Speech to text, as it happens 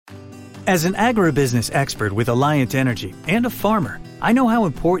As an agribusiness expert with Alliant Energy and a farmer, I know how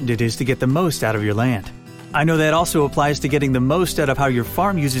important it is to get the most out of your land. I know that also applies to getting the most out of how your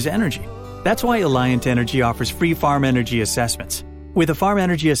farm uses energy. That's why Alliant Energy offers free farm energy assessments. With a farm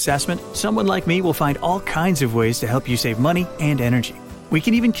energy assessment, someone like me will find all kinds of ways to help you save money and energy. We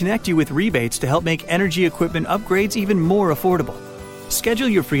can even connect you with rebates to help make energy equipment upgrades even more affordable. Schedule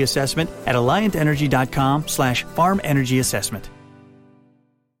your free assessment at alliantenergy.com/farm energy assessment.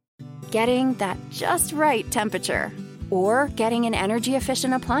 Getting that just right temperature, or getting an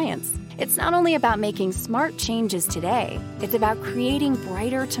energy-efficient appliance. It's not only about making smart changes today, it's about creating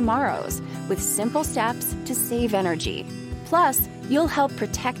brighter tomorrows with simple steps to save energy. Plus, you'll help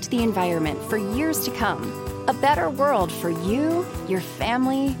protect the environment for years to come. A better world for you, your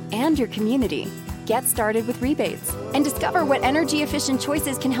family, and your community. Get started with rebates and discover what energy-efficient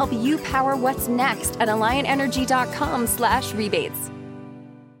choices can help you power what's next at alliantenergy.com/rebates.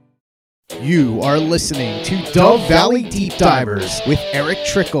 You are listening to Dove Valley Deep Divers with Eric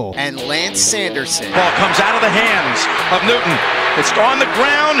Trickle and Lance Sanderson. Ball comes out of the hands of Newton. It's on the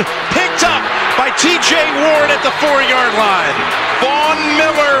ground, picked up by TJ Ward at the 4-yard line. Vaughn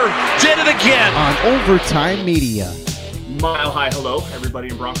Miller did it again. On Overtime Media. Mile high hello, everybody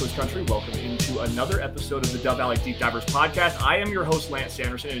in Broncos country. Welcome into another episode of the Dove Valley Deep Divers podcast. I am your host, Lance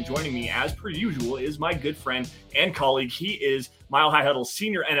Sanderson, and joining me, as per usual, is my good friend and colleague. He is Mile High Huddle's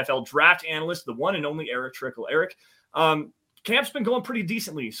senior NFL draft analyst, the one and only Eric Trickle. Eric, camp's been going pretty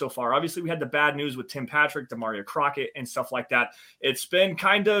decently so far. Obviously, we had the bad news with Tim Patrick, Demario Crockett, and stuff like that. It's been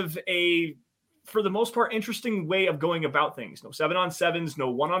kind of a, for the most part, interesting way of going about things. No 7-on-7s,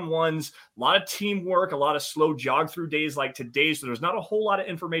 no 1-on-1s, a lot of teamwork, a lot of slow jog through days like today. So there's not a whole lot of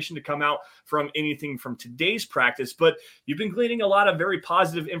information to come out from anything from today's practice, but you've been gleaning a lot of very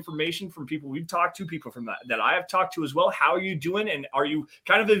positive information from people we've talked to, people from that I have talked to as well. How are you doing? And are you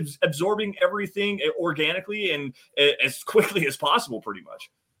kind of absorbing everything organically and as quickly as possible, pretty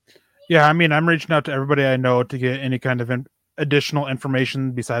much? Yeah, I mean, I'm reaching out to everybody I know to get any kind of additional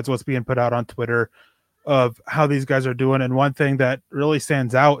information besides what's being put out on Twitter of how these guys are doing. And one thing that really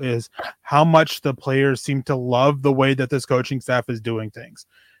stands out is how much the players seem to love the way that this coaching staff is doing things.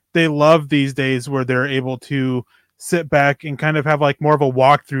 They love these days where they're able to sit back and kind of have like more of a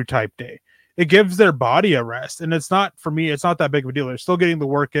walkthrough type day. It gives their body a rest. And it's not, for me, it's not that big of a deal. They're still getting the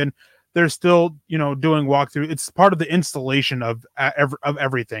work in. They're still, doing walkthrough. It's part of the installation of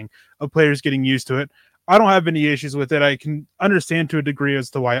everything, of players getting used to it. I don't have any issues with it. I can understand to a degree as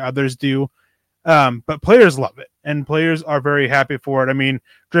to why others do. But players love it, and players are very happy for it. I mean,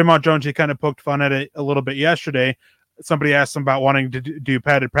 Draymond Jones, he kind of poked fun at it a little bit yesterday. Somebody asked him about wanting to do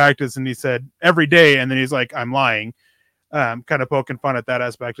padded practice, and he said every day, and then he's like, I'm lying. Kind of poking fun at that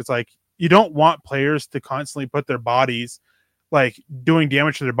aspect. It's like, you don't want players to constantly put their bodies, like doing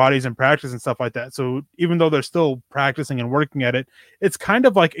damage to their bodies in practice and stuff like that. So even though they're still practicing and working at it, it's kind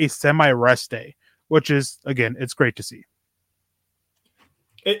of like a semi-rest day, which is, again, it's great to see.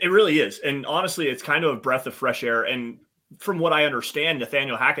 It really is. And honestly, it's kind of a breath of fresh air. And from what I understand,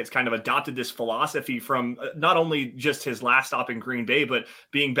 Nathaniel Hackett's kind of adopted this philosophy from not only just his last stop in Green Bay, but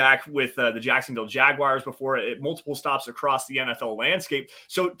being back with the Jacksonville Jaguars before it, multiple stops across the NFL landscape.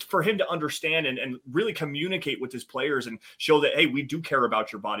 So for him to understand and really communicate with his players and show that, hey, we do care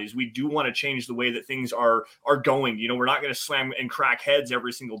about your bodies. We do want to change the way that things are going. We're not going to slam and crack heads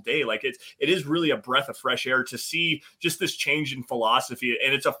every single day. Like it is really a breath of fresh air to see just this change in philosophy.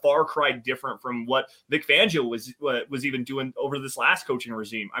 And it's a far cry different from what Vic Fangio was even doing over this last coaching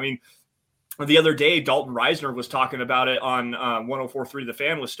regime. I mean, the other day, Dalton Reisner was talking about it on 104.3 The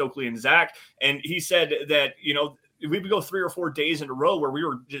Fan with Stokely and Zach, and he said that, we would go 3 or 4 days in a row where we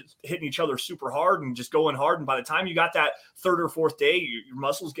were just hitting each other super hard and just going hard. And by the time you got that third or fourth day, your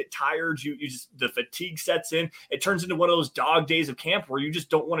muscles get tired. The fatigue sets in. It turns into one of those dog days of camp where you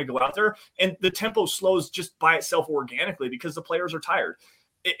just don't want to go out there. And the tempo slows just by itself organically because the players are tired.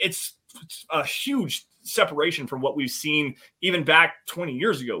 It's a huge separation from what we've seen even back 20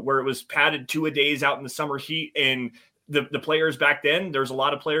 years ago, where it was padded 2-a-days out in the summer heat. And the players back then, there's a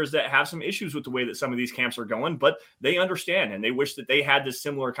lot of players that have some issues with the way that some of these camps are going, but they understand and they wish that they had this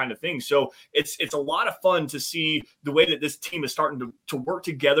similar kind of thing. So it's a lot of fun to see the way that this team is starting to work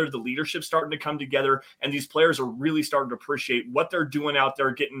together. The leadership's starting to come together, and these players are really starting to appreciate what they're doing out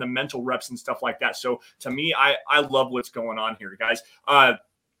there, getting the mental reps and stuff like that. So to me, I love what's going on here, guys.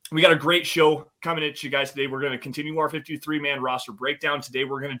 We got a great show coming at you guys today. We're going to continue our 53-man roster breakdown. Today,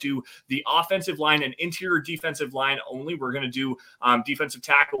 we're going to do the offensive line and interior defensive line only. We're going to do defensive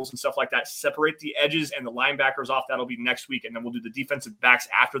tackles and stuff like that. Separate the edges and the linebackers off. That'll be next week, and then we'll do the defensive backs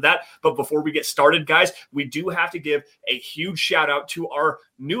after that. But before we get started, guys, we do have to give a huge shout-out to our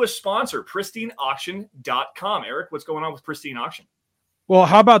newest sponsor, PristineAuction.com. Eric, what's going on with Pristine Auction? Well,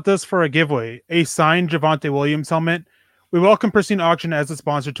 how about this for a giveaway? A signed Javonte Williams helmet. We welcome Pristine Auction as a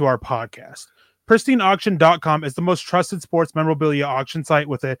sponsor to our podcast. PristineAuction.com is the most trusted sports memorabilia auction site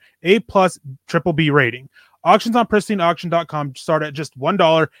with an A+ BBB rating. Auctions on PristineAuction.com start at just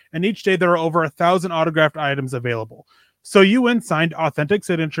 $1, and each day there are over 1,000 autographed items available. So you win signed authentic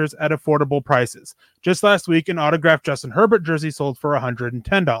signatures at affordable prices. Just last week, an autographed Justin Herbert jersey sold for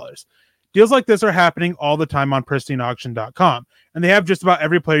 $110. Deals like this are happening all the time on PristineAuction.com, and they have just about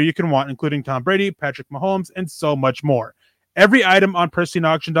every player you can want, including Tom Brady, Patrick Mahomes, and so much more. Every item on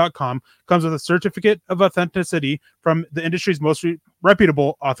PristineAuction.com comes with a certificate of authenticity from the industry's most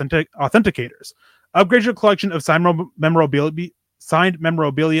reputable authenticators. Upgrade your collection of signed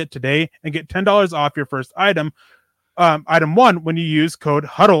memorabilia today and get $10 off your first item. Item 1 when you use code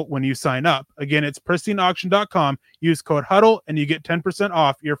HUDDLE when you sign up. Again, it's PristineAuction.com. Use code HUDDLE and you get 10%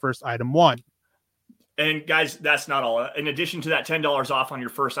 off your first item 1. And guys, that's not all. In addition to that $10 off on your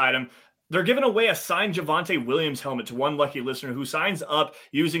first item, they're giving away a signed Javonte Williams helmet to one lucky listener who signs up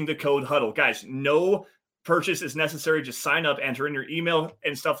using the code HUDDLE. Guys, no purchase is necessary. Just sign up, enter in your email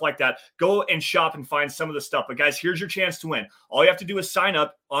and stuff like that. Go and shop and find some of the stuff. But guys, here's your chance to win. All you have to do is sign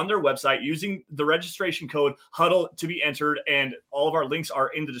up on their website using the registration code HUDDLE to be entered. And all of our links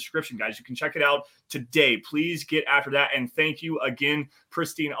are in the description, guys. You can check it out today. Please get after that. And thank you again,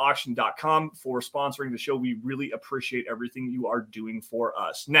 PristineAuction.com, for sponsoring the show. We really appreciate everything you are doing for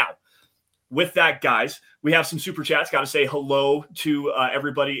us. Now, with that, guys, we have some super chats. Got to say hello to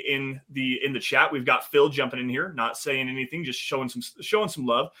everybody in the chat. We've got Phil jumping in here, not saying anything, just showing some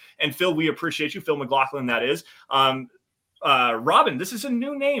love. And Phil, we appreciate you. Phil McLaughlin, that is. Robin, this is a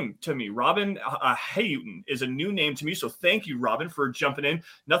new name to me. Robin Hayuton is a new name to me. So thank you, Robin, for jumping in.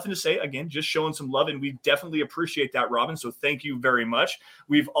 Nothing to say. Again, just showing some love, and we definitely appreciate that, Robin. So thank you very much.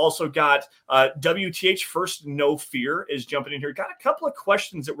 We've also got WTH First No Fear is jumping in here. Got a couple of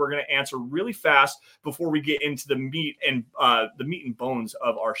questions that we're going to answer really fast before we get into the meat and bones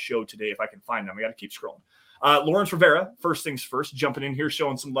of our show today. If I can find them, I got to keep scrolling. Lawrence Rivera, first things first, jumping in here,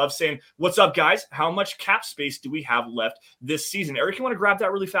 showing some love, saying, "What's up, guys? How much cap space do we have left this season?" Eric, you want to grab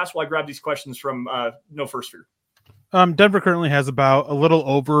that really fast while I grab these questions from No First Fear? Denver currently has about a little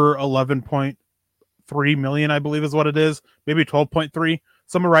over 11.3 million, I believe is what it is. Maybe 12.3,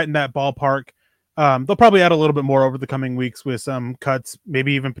 somewhere right in that ballpark. They'll probably add a little bit more over the coming weeks with some cuts,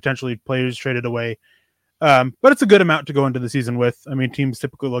 maybe even potentially players traded away. But it's a good amount to go into the season with. I mean, teams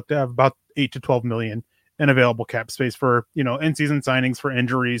typically look to have about 8 to 12 million in available cap space for, in-season signings, for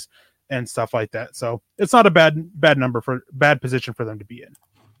injuries and stuff like that. So it's not a bad number, for bad position for them to be in.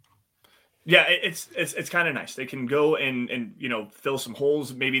 Yeah, it's kind of nice. They can go and fill some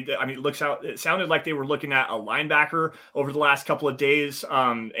holes. Maybe it sounded like they were looking at a linebacker over the last couple of days.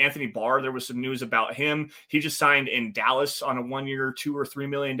 Anthony Barr, there was some news about him. He just signed in Dallas on a 1-year, $2 or $3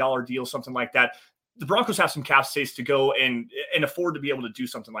 million deal, something like that. The Broncos have some cap space to go and afford to be able to do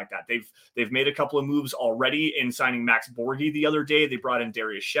something like that. They've made a couple of moves already in signing Max Borghi the other day. They brought in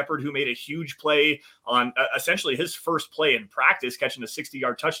Darius Shepard, who made a huge play on essentially his first play in practice, catching a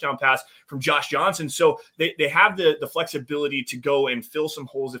 60-yard touchdown pass from Josh Johnson. So they have the flexibility to go and fill some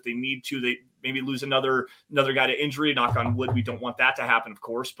holes if they need to. They maybe lose another guy to injury. Knock on wood, we don't want that to happen, of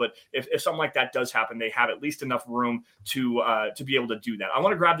course. But if something like that does happen, they have at least enough room to be able to do that. I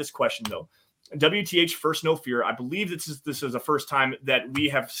want to grab this question, though. WTH First No Fear. I believe this is the first time that we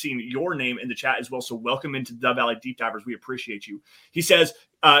have seen your name in the chat as well. So welcome into the Valley Deep Divers. We appreciate you. He says,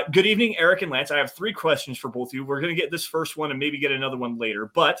 good evening, Eric and Lance. I have 3 questions for both of you. We're going to get this first one and maybe get another one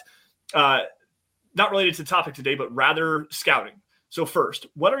later, but not related to the topic today, but rather scouting. So first,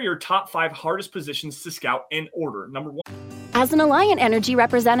 what are your top 5 hardest positions to scout in order? Number 1. As an Alliant Energy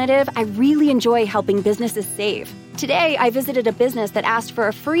representative, I really enjoy helping businesses save. Today, I visited a business that asked for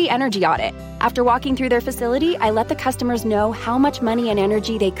a free energy audit. After walking through their facility, I let the customers know how much money and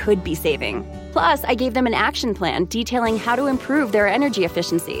energy they could be saving. Plus, I gave them an action plan detailing how to improve their energy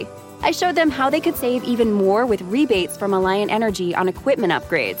efficiency. I showed them how they could save even more with rebates from Alliant Energy on equipment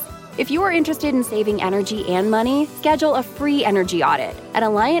upgrades. If you are interested in saving energy and money, schedule a free energy audit at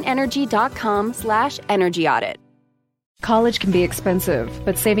alliantenergy.com/energy audit. College can be expensive,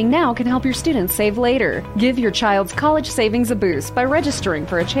 but saving now can help your students save later. Give your child's college savings a boost by registering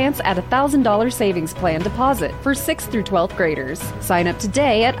for a chance at a $1,000 savings plan deposit for 6th through 12th graders. Sign up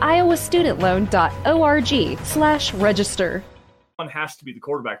today at iowastudentloan.org/register. One has to be the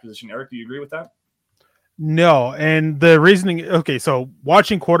quarterback position. Eric, do you agree with that? No, and the reasoning, okay, so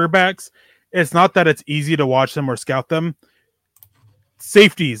watching quarterbacks, it's not that it's easy to watch them or scout them.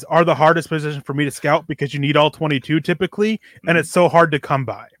 Safeties are the hardest position for me to scout because you need all 22 typically, and it's so hard to come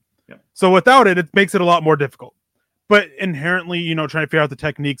by. Yeah. So without it, it makes it a lot more difficult. But inherently, trying to figure out the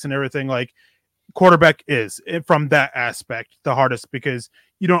techniques and everything, like quarterback is, from that aspect, the hardest because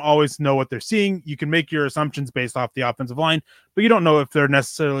you don't always know what they're seeing. You can make your assumptions based off the offensive line, but you don't know if they're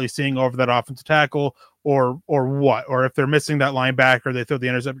necessarily seeing over that offensive tackle or what, or if they're missing that linebacker, they throw the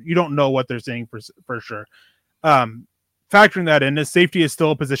intercept. You don't know what they're seeing for sure. Factoring that in, safety is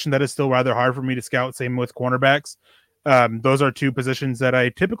still a position that is still rather hard for me to scout. Same with cornerbacks. Those are two positions that I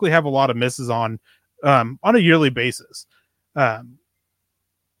typically have a lot of misses on a yearly basis. But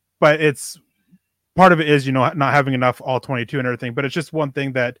it's part of it is, not having enough all 22 and everything, but it's just one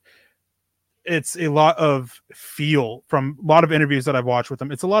thing that it's a lot of feel from a lot of interviews that I've watched with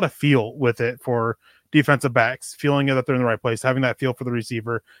them. It's a lot of feel with it for defensive backs, feeling that they're in the right place, having that feel for the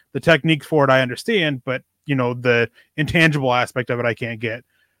receiver. The technique for it, I understand, but the intangible aspect of it, I can't get.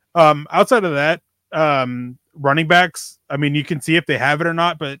 Outside of that, running backs, I mean, you can see if they have it or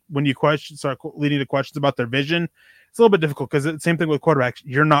not, but when you start leading to questions about their vision, it's a little bit difficult because it's the same thing with quarterbacks.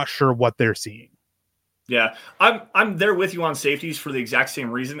 You're not sure what they're seeing. Yeah, I'm there with you on safeties for the exact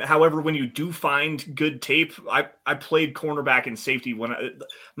same reason. However, when you do find good tape, I played cornerback and safety when I'm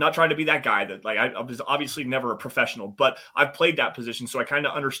not trying to be that guy that I was obviously never a professional, but I've played that position, so I kind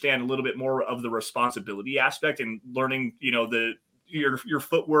of understand a little bit more of the responsibility aspect and learning, your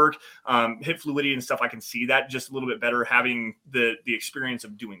footwork, hip fluidity and stuff. I can see that just a little bit better having the experience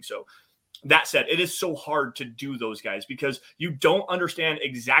of doing so. That said, it is so hard to do those guys because you don't understand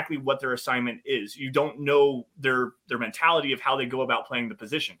exactly what their assignment is. You don't know their mentality of how they go about playing the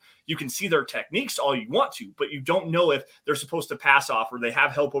position. You can see their techniques all you want to, but you don't know if they're supposed to pass off or they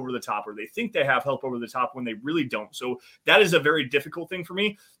have help over the top or they think they have help over the top when they really don't. So that is a very difficult thing for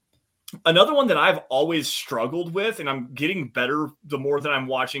me. Another one that I've always struggled with, and I'm getting better the more that I'm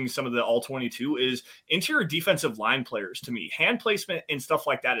watching some of the all 22, is interior defensive line players. To me, hand placement and stuff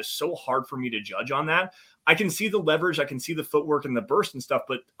like that is so hard for me to judge on that. I can see the leverage, I can see the footwork and the burst and stuff,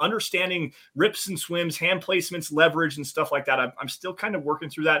 but understanding rips and swims, hand placements, leverage and stuff like that, I'm still kind of working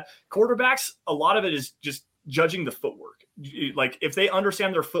through that. Quarterbacks, a lot of it is just judging the footwork. Like if they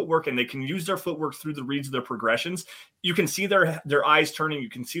understand their footwork and they can use their footwork through the reads of their progressions, you can see their eyes turning, you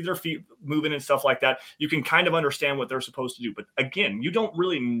can see their feet moving and stuff like that. You can kind of understand what they're supposed to do. But again, you don't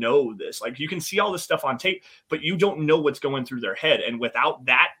really know this. Like you can see all this stuff on tape, but you don't know what's going through their head. And without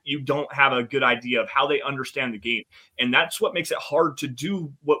that, you don't have a good idea of how they understand the game. And that's what makes it hard to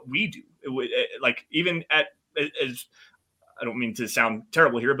do what we do. Like even as I don't mean to sound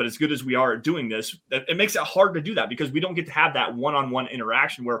terrible here, but as good as we are at doing this, it makes it hard to do that because we don't get to have that one-on-one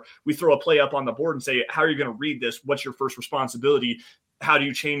interaction where we throw a play up on the board and say, how are you going to read this? What's your first responsibility? How do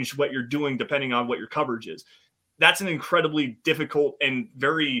you change what you're doing depending on what your coverage is? That's an incredibly difficult and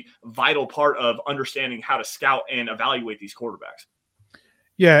very vital part of understanding how to scout and evaluate these quarterbacks.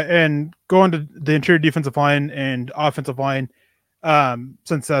 Yeah, and going to the interior defensive line and offensive line,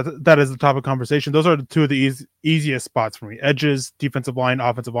 since that is the topic of conversation, those are the two of the easiest spots for me. Edges, defensive line,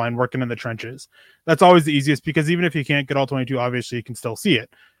 offensive line, working in the trenches. That's always the easiest because even if you can't get all 22, obviously you can still see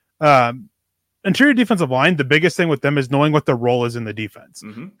it. Interior defensive line, the biggest thing with them is knowing what their role is in the defense.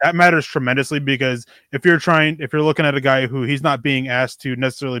 Mm-hmm. That matters tremendously because if you're looking at a guy who he's not being asked to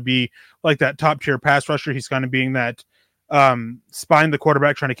necessarily be like that top tier pass rusher, he's kind of being that spine the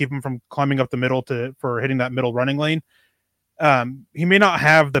quarterback, trying to keep him from climbing up the middle for hitting that middle running lane. He may not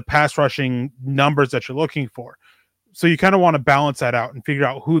have the pass rushing numbers that you're looking for. So you kind of want to balance that out and figure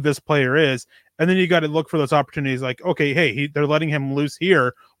out who this player is. And then you got to look for those opportunities like, okay, hey, they're letting him loose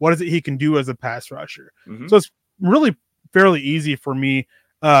here. What is it he can do as a pass rusher? Mm-hmm. So it's really fairly easy for me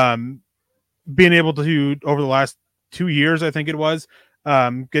being able to, over the last 2 years, I think it was,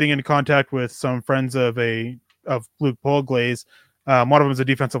 getting into contact with some friends of Luke Polglaze. One of them is a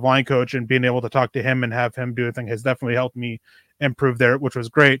defensive line coach, and being able to talk to him and have him do a thing has definitely helped me improve there, which was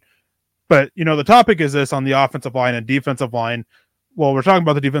great. But, the topic is this on the offensive line and defensive line. Well, we're talking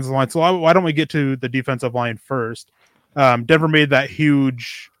about the defensive line, so why don't we get to the defensive line first? Denver made that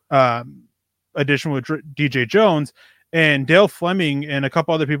huge addition with DJ Jones, and Dale Fleming and a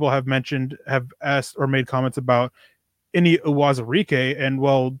couple other people have asked or made comments about Ini Uwazurike. And,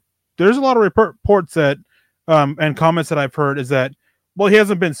 well, there's a lot of reports that and comments that I've heard is that, well, he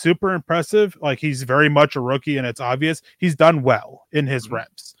hasn't been super impressive. Like, he's very much a rookie, and it's obvious he's done well in his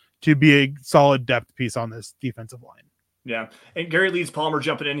reps to be a solid depth piece on this defensive line. Yeah. And Gary Leeds Palmer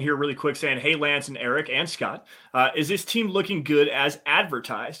jumping in here really quick saying, hey, Lance and Eric and Scott, is this team looking good as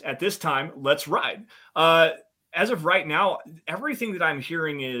advertised? At this time, let's ride. As of right now, everything that I'm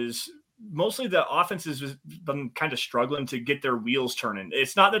hearing is mostly the offense has been kind of struggling to get their wheels turning.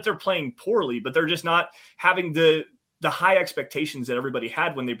 It's not that they're playing poorly, but they're just not having the high expectations that everybody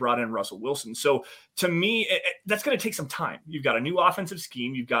had when they brought in Russell Wilson. So to me, that's going to take some time. You've got a new offensive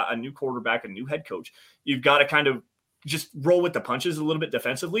scheme. You've got a new quarterback, a new head coach. You've got to kind of just roll with the punches a little bit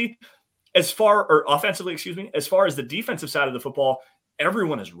defensively. Offensively, as far as the defensive side of the football,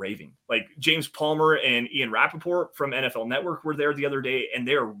 everyone is raving. Like James Palmer and Ian Rappaport from NFL Network were there the other day, and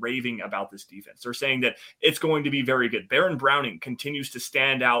they're raving about this defense. They're saying that it's going to be very good. Baron Browning continues to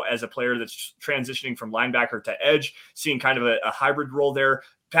stand out as a player that's transitioning from linebacker to edge, seeing kind of a hybrid role there.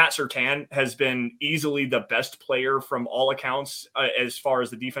 Pat Surtain has been easily the best player from all accounts as far as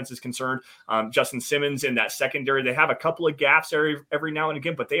the defense is concerned. Justin Simmons in that secondary, they have a couple of gaps every now and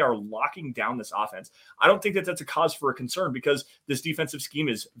again, but they are locking down this offense. I don't think that that's a cause for a concern because this defensive scheme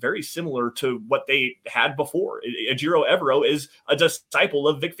is very similar to what they had before. Ejiro Evero is a disciple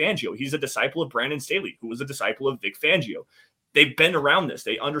of Vic Fangio. He's a disciple of Brandon Staley, who was a disciple of Vic Fangio. They've been around this.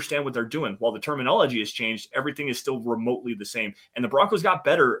 They understand what they're doing. While the terminology has changed, everything is still remotely the same. And the Broncos got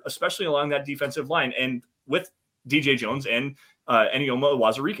better, especially along that defensive line and with DJ Jones and Eneoma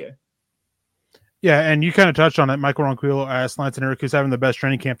Uwazurike. Yeah, and you kind of touched on it. Michael Ronquillo asked Lance and Eric, who's having the best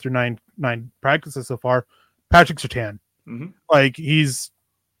training camp through nine practices so far. Patrick Surtain. Like,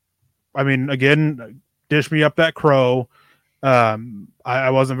 again, dish me up that crow. I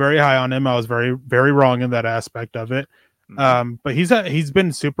wasn't very high on him. I was very, very wrong in that aspect of it. But he's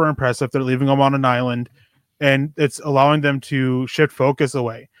been super impressive. They're leaving him on an island, and it's allowing them to shift focus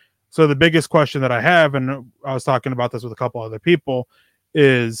away. So the biggest question that I have, and I was talking about this with a couple other people,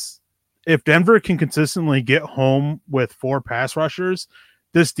 is if Denver can consistently get home with 4 pass rushers,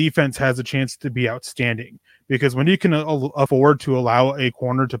 this defense has a chance to be outstanding. Because when you can afford to allow a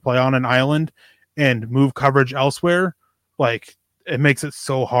corner to play on an island and move coverage elsewhere, like, it makes it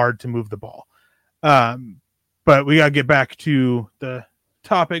so hard to move the ball. But we got to get back to the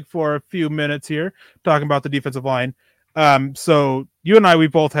topic for a few minutes here, talking about the defensive line. So you and I, we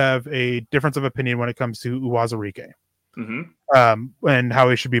both have a difference of opinion when it comes to Uwazurike and how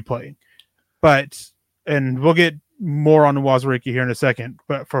he should be playing. And we'll get more on Uwazurike here in a second.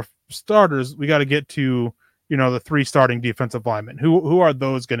 But for starters, we got to get to, the 3 starting defensive linemen. Who are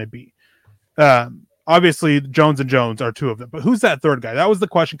those going to be? Obviously, Jones and Jones are 2 of them. But who's that third guy? That was the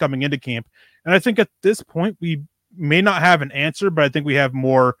question coming into camp. And I think at this point, we may not have an answer, but I think we have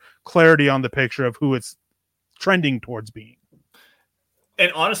more clarity on the picture of who it's trending towards being.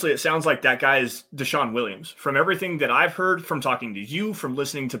 And honestly, it sounds like that guy is Deshaun Williams. From everything that I've heard, from talking to you, from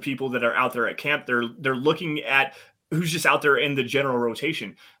listening to people that are out there at camp, they're looking at who's just out there in the general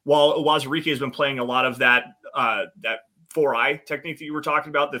rotation. While Uwazurike has been playing a lot of that 4-eye technique that you were talking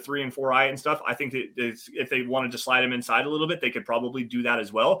about, the 3 and 4-eye and stuff, I think that if they wanted to slide him inside a little bit, they could probably do that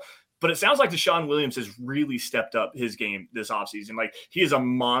as well. But it sounds like Deshaun Williams has really stepped up his game this offseason. Like, he is a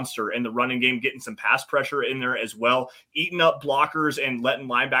monster in the running game, getting some pass pressure in there as well, eating up blockers and letting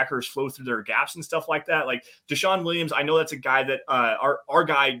linebackers flow through their gaps and stuff like that. Like, Deshaun Williams, I know that's a guy that our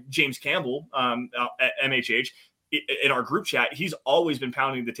guy, James Campbell at MHH, in our group chat, he's always been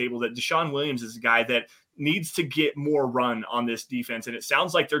pounding the table that Deshaun Williams is a guy that needs to get more run on this defense. And it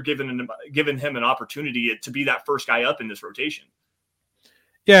sounds like they're giving him an opportunity to be that first guy up in this rotation.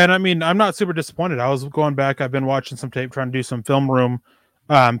 Yeah, and I'm not super disappointed. I was going back. I've been watching some tape, trying to do some film room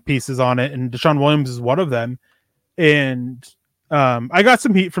pieces on it, and Deshaun Williams is one of them. And I got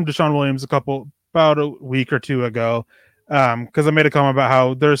some heat from Deshaun Williams about a week or 2 ago because I made a comment about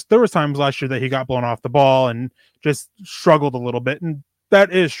how there was times last year that he got blown off the ball and just struggled a little bit, and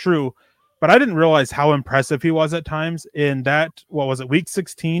that is true. But I didn't realize how impressive he was at times in that, week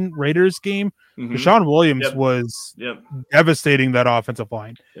 16 Raiders game. Deshaun Williams was devastating that offensive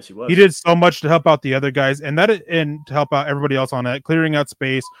line. Yes, he was. He did so much to help out the other guys and to help out everybody else on it, clearing out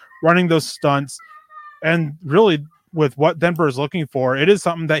space, running those stunts. And really, with what Denver is looking for, it is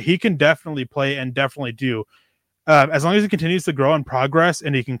something that he can definitely play and definitely do. As long as he continues to grow and progress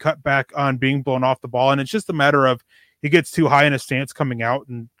and he can cut back on being blown off the ball. And it's just a matter of he gets too high in a stance coming out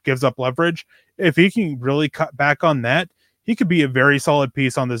and gives up leverage. If he can really cut back on that, he could be a very solid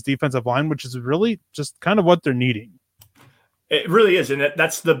piece on this defensive line, which is really just kind of what they're needing. It really is. And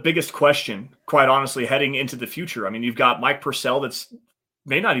that's the biggest question, quite honestly, heading into the future. I mean, you've got Mike Purcell that's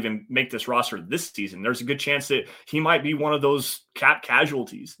may not even make this roster this season. There's a good chance that he might be one of those cap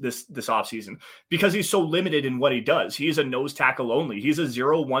casualties this offseason because he's so limited in what he does. He is a nose tackle only. He's a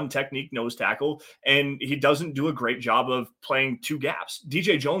 0-1 technique nose tackle, and he doesn't do a great job of playing two gaps.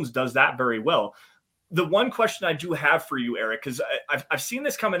 DJ Jones does that very well. The one question I do have for you, Eric, because I've seen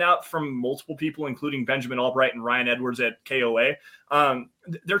this coming out from multiple people, including Benjamin Albright and Ryan Edwards at KOA.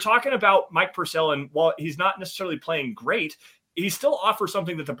 They're talking about Mike Purcell, and while he's not necessarily playing great, he still offers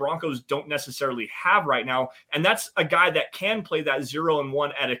something that the Broncos don't necessarily have right now, and that's a guy that can play that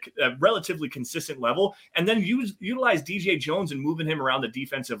 0-1 at a relatively consistent level, and then utilize DJ Jones and moving him around the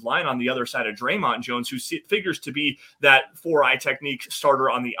defensive line on the other side of Draymond Jones, who figures to be that 4-eye technique starter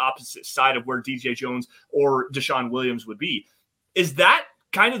on the opposite side of where DJ Jones or Deshaun Williams would be. Is that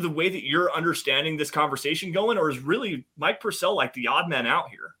kind of the way that you're understanding this conversation going, or is really Mike Purcell like the odd man out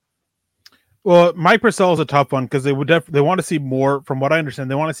here? Well, Mike Purcell is a tough one because they want to see more. From what I understand,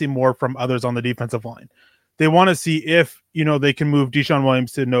 they want to see more from others on the defensive line. They want to see if they can move Deshaun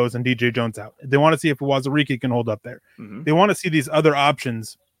Williams to nose and DJ Jones out. They want to see if Waziriki can hold up there. Mm-hmm. They want to see these other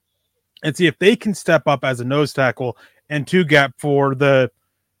options and see if they can step up as a nose tackle and two gap for the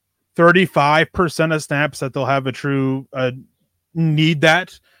 35% of snaps that they'll have a true need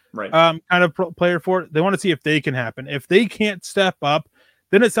that kind of player for. They want to see if they can happen. If they can't step up,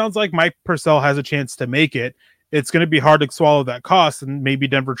 then it sounds like Mike Purcell has a chance to make it. It's going to be hard to swallow that cost, and maybe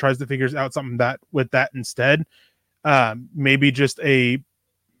Denver tries to figure out something with that instead. Maybe just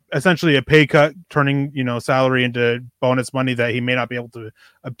essentially a pay cut, turning salary into bonus money that he may not be able to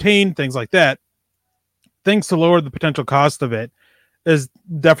obtain, things like that. Things to lower the potential cost of it is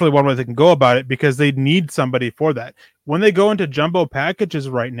definitely one way they can go about it, because they need somebody for that. When they go into jumbo packages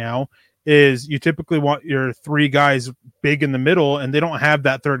right now, is you typically want your three guys big in the middle, and they don't have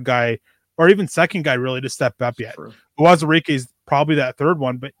that third guy or even second guy really to step up yet. Waziriki is probably that third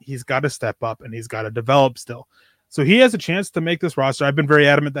one, but he's got to step up and he's got to develop still. So he has a chance to make this roster. I've been very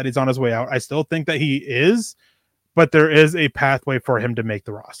adamant that he's on his way out. I still think that he is, but there is a pathway for him to make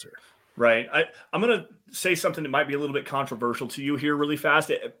the roster. Right. I'm going to say something that might be a little bit controversial to you here really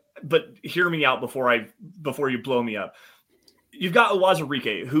fast, but hear me out before you blow me up. You've got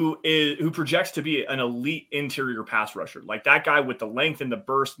Waziriki, who projects to be an elite interior pass rusher. Like that guy with the length and the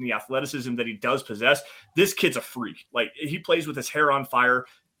burst and the athleticism that he does possess. This kid's a freak. Like he plays with his hair on fire.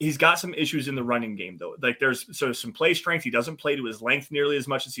 He's got some issues in the running game though. Like there's some play strength. He doesn't play to his length nearly as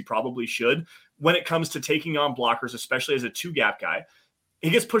much as he probably should when it comes to taking on blockers, especially as a two gap guy. He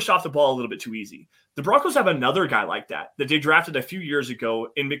gets pushed off the ball a little bit too easy. The Broncos have another guy like that they drafted a few years ago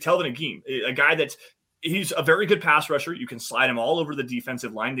in McTelvin Agim, a guy he's a very good pass rusher. You can slide him all over the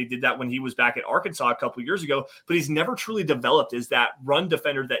defensive line. They did that when he was back at Arkansas a couple of years ago, but he's never truly developed as that run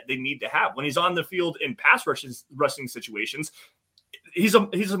defender that they need to have. When he's on the field in pass rushing situations, he's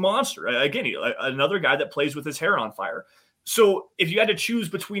a monster. Again, another guy that plays with his hair on fire. So if you had to choose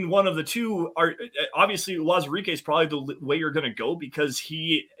between one of the two, obviously Waziriki is probably the way you're going to go because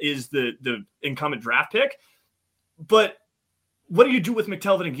he is the incumbent draft pick. But what do you do with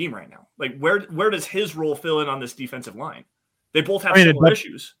McTelvin Agim right now? Like, where does his role fill in on this defensive line? They both have similar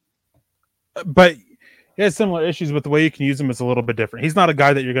issues. But he has similar issues, but the way you can use him is a little bit different. He's not a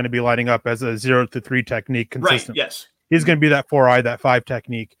guy that you're going to be lining up as a 0-3 technique consistently. Right, yes. He's going to be that 4-eye, that 5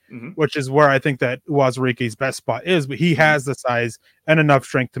 technique, which is where I think that Waziriki's best spot is, but he has the size and enough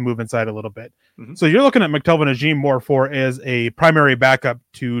strength to move inside a little bit. So you're looking at McTelvin Agim more for as a primary backup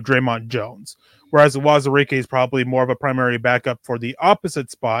to Draymond Jones, whereas Waziriki is probably more of a primary backup for the opposite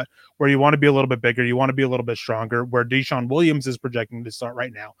spot where you want to be a little bit bigger, you want to be a little bit stronger, where Deshaun Williams is projecting to start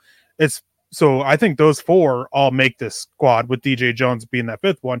right now. So I think those four all make this squad, with DJ Jones being that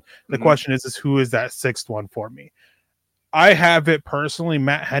fifth one. The question is who is that sixth one for me? I have it personally,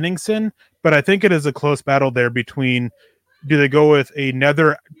 Matt Henningsen, but I think it is a close battle there between, do they go with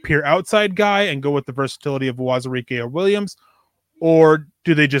another pure outside guy and go with the versatility of Waziriki or Williams, or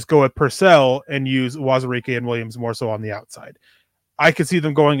do they just go with Purcell and use Waziriki and Williams more so on the outside? I could see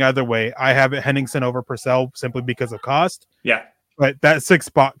them going either way. I have it Henningsen over Purcell simply because of cost. Yeah. But that sixth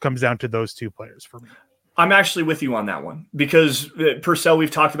spot comes down to those two players for me. I'm actually with you on that one because Purcell,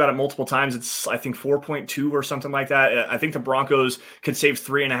 we've talked about it multiple times. It's, I think, 4.2 or something like that. I think the Broncos could save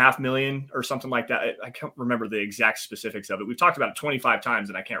 $3.5 million or something like that. I can't remember the exact specifics of it. We've talked about it 25 times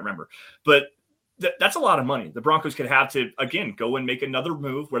and I can't remember, but that's a lot of money. The Broncos could have to, again, go and make another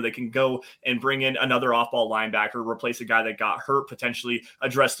move where they can go and bring in another off-ball linebacker, replace a guy that got hurt, potentially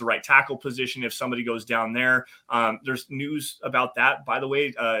address the right tackle position if somebody goes down there. There's news about that, by the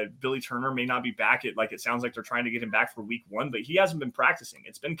way. Billy Turner may not be back. It sounds like they're trying to get him back for week 1, but he hasn't been practicing.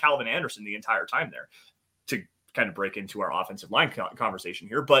 It's been Calvin Anderson the entire time there. To kind of break into our offensive line conversation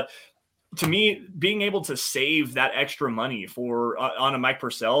here. But to me, being able to save that extra money for on a Mike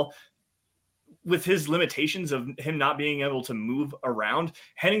Purcell, with his limitations of him not being able to move around,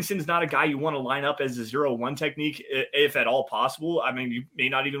 Henningsen's not a guy you want to line up as a 0-1 technique, if at all possible. I mean, you may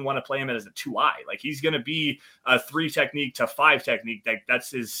not even want to play him as a 2-eye. Like, he's going to be a 3 technique to 5 technique.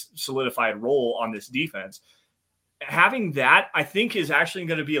 That's his solidified role on this defense. Having that, I think, is actually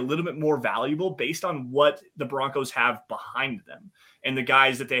going to be a little bit more valuable based on what the Broncos have behind them and the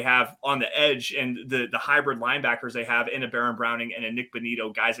guys that they have on the edge and the hybrid linebackers they have in a Baron Browning and a Nick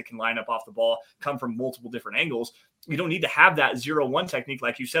Bonito, guys that can line up off the ball, come from multiple different angles. You don't need to have that 0-1 technique.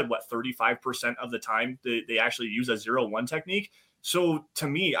 Like you said, 35% of the time they actually use a 0-1 technique. So to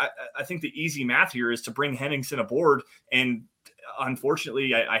me, I think the easy math here is to bring Henningsen aboard. And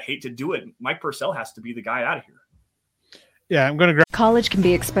unfortunately, I hate to do it, Mike Purcell has to be the guy out of here. Yeah, I'm going to College can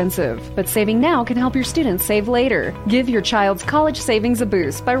be expensive, but saving now can help your students save later. Give your child's college savings a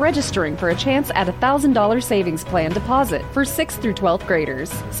boost by registering for a chance at a $1,000 savings plan deposit for 6th through 12th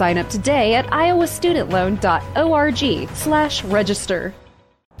graders. Sign up today at iowastudentloan.org/register.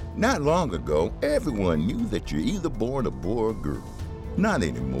 Not long ago, everyone knew that you're either born a boy or girl. Not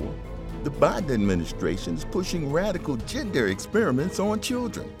anymore. The Biden administration is pushing radical gender experiments on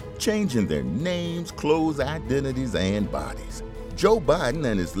children, changing their names, clothes, identities, and bodies. Joe Biden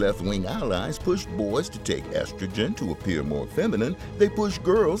and his left-wing allies push boys to take estrogen to appear more feminine. They push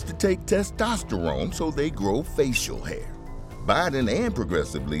girls to take testosterone so they grow facial hair. Biden and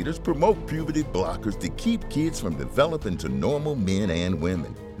progressive leaders promote puberty blockers to keep kids from developing to normal men and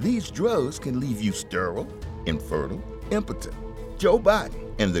women. These drugs can leave you sterile, infertile, impotent. Joe Biden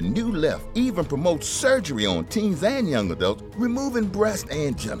and the new left even promotes surgery on teens and young adults, removing breasts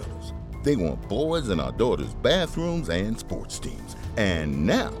and genitals. They want boys in our daughters' bathrooms and sports teams. And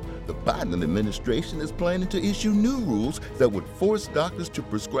now, the Biden administration is planning to issue new rules that would force doctors to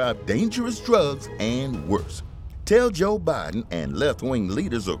prescribe dangerous drugs and worse. Tell Joe Biden and left-wing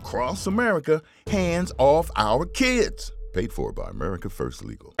leaders across America, hands off our kids. Paid for by America First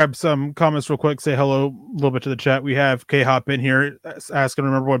Legal. grab some comments real quick, say hello a little bit to the chat. We have K-Hop in here asking,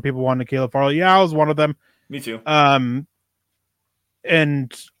 remember when people wanted Caleb Farley? Yeah, I was one of them. Me too. And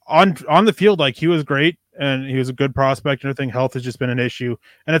on the field, like, he was great and he was a good prospect and everything. Health has just been an issue,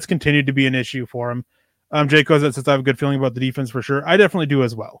 and it's continued to be an issue for him. Jake goes, that says I have a good feeling about the defense for sure. I definitely do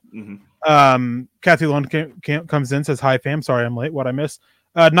as well. Mm-hmm. Kathy Lund comes in, says, hi fam, sorry I'm late. What I missed?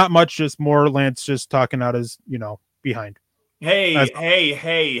 Not much, just more Lance just talking out his, behind. Hey,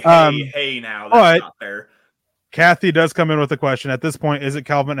 now. That's not fair. Kathy does come in with a question. At this point, is it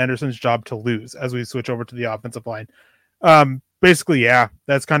Calvin Anderson's job to lose as we switch over to the offensive line? Basically, yeah,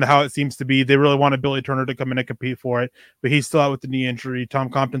 that's kind of how it seems to be. They really wanted Billy Turner to come in and compete for it, but he's still out with the knee injury. Tom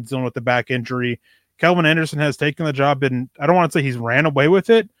Compton's dealing with the back injury. Calvin Anderson has taken the job, and I don't want to say he's ran away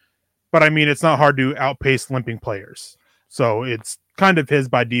with it, but I mean, it's not hard to outpace limping players. So it's kind of his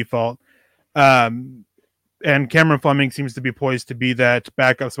by default. And Cameron Fleming seems to be poised to be that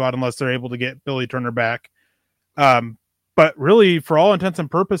backup spot unless they're able to get Billy Turner back. But really, for all intents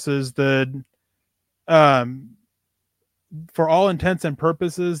and purposes, the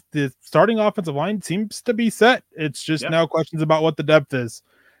starting offensive line seems to be set. It's just now questions about what the depth is.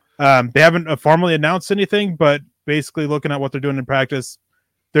 They haven't formally announced anything, but basically looking at what they're doing in practice,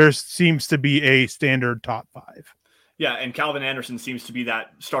 there seems to be a standard top 5. Yeah, and Calvin Anderson seems to be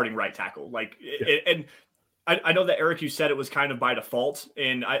that starting right tackle. And I know that, Eric, you said it was kind of by default,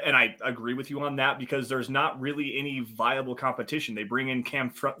 and I agree with you on that because there's not really any viable competition. They bring in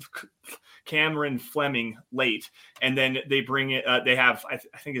Cameron Fleming late, and then they bring it. They have, I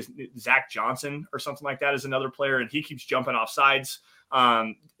think it's Zach Johnson or something like that is another player, and he keeps jumping off sides.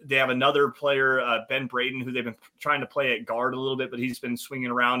 They have another player, Ben Braden, who they've been trying to play at guard a little bit, but he's been swinging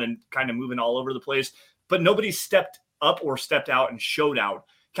around and kind of moving all over the place. But nobody's stepped up or stepped out and showed out.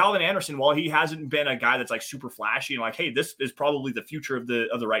 Calvin Anderson, while he hasn't been a guy that's like super flashy and like, hey, this is probably the future of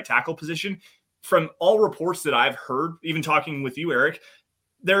the right tackle position, from all reports that I've heard, even talking with you, Eric,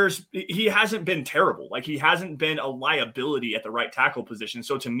 he hasn't been terrible. Like, he hasn't been a liability at the right tackle position.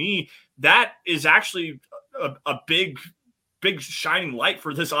 So to me, that is actually a big shining light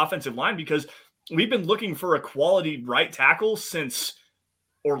for this offensive line, because we've been looking for a quality right tackle since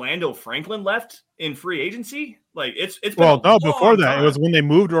Orlando Franklin left in free agency. Like it's been before that, time. it was when they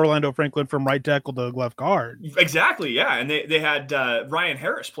moved Orlando Franklin from right tackle to left guard. Exactly, yeah, and they had Ryan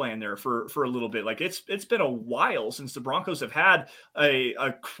Harris playing there for a little bit. Like it's been a while since the Broncos have had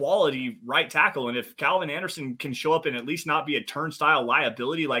a quality right tackle, and if Calvin Anderson can show up and at least not be a turnstile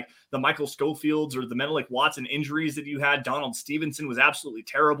liability like the Michael Schofields or the Menelik Watson injuries that you had, Donald Stevenson was absolutely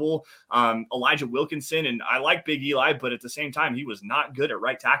terrible. Elijah Wilkinson, and I like Big Eli, but at the same time, he was not good at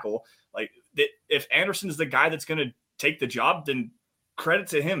right tackle. Like if Anderson is the guy that's going to take the job, then credit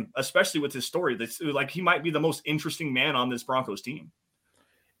to him, especially with his story. That's like he might be the most interesting man on this Broncos team.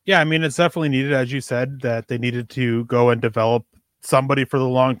 Yeah, I mean, it's definitely needed, as you said, that they needed to go and develop somebody for the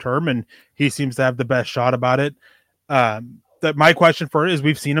long term, and he seems to have the best shot about it. That my question for it is,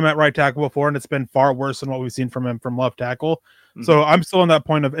 we've seen him at right tackle before, and it's been far worse than what we've seen from him from left tackle. Mm-hmm. So I'm still on that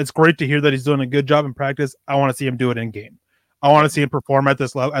point of it's great to hear that he's doing a good job in practice. I want to see him do it in game. I want to see him perform at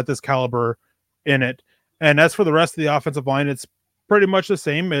this level, at this caliber in it. And as for the rest of the offensive line, it's pretty much the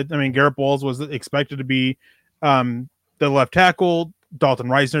same. Garrett Bowles was expected to be the left tackle. Dalton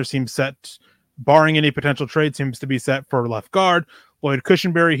Reisner seems set, barring any potential trade, seems to be set for left guard. Lloyd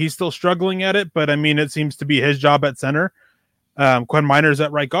Cushenberry, he's still struggling at it, but I mean, it seems to be his job at center. Quinn Miners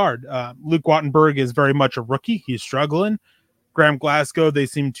at right guard. Luke Wattenberg is very much a rookie. He's struggling. Graham Glasgow, they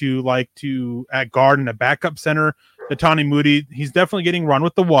seem to like to at guard and a backup center. Netani Moody, he's definitely getting run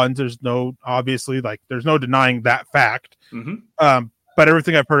with the ones. There's no denying that fact. Mm-hmm. But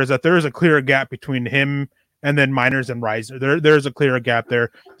everything I've heard is that there is a clear gap between him and then Miners and Reisner. There's a clear gap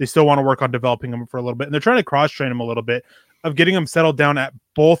there. They still want to work on developing him for a little bit. And they're trying to cross-train him a little bit of getting him settled down at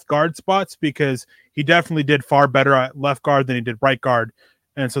both guard spots, because he definitely did far better at left guard than he did right guard.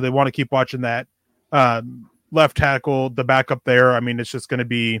 And so they want to keep watching that. Left tackle, the backup there. I mean, it's just going to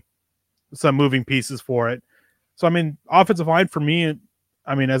be some moving pieces for it. So, I mean, offensive line for me,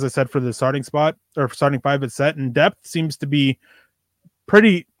 I mean, as I said, for the starting spot or for starting five, it's set, and depth seems to be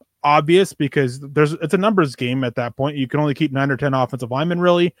pretty obvious because it's a numbers game at that point. You can only keep 9 or 10 offensive linemen,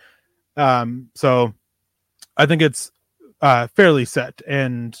 really. So I think it's fairly set.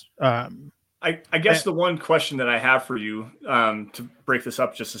 And I guess the one question that I have for you to break this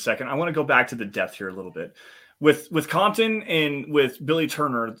up just a second, I want to go back to the depth here a little bit. With Compton and with Billy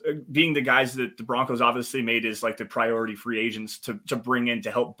Turner being the guys that the Broncos obviously made as like the priority free agents to bring in to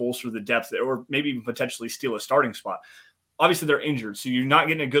help bolster the depth or maybe even potentially steal a starting spot. Obviously they're injured, so you're not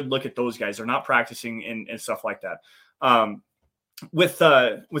getting a good look at those guys. They're not practicing and stuff like that. With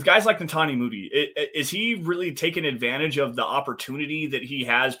guys like Netani Moody, is he really taking advantage of the opportunity that he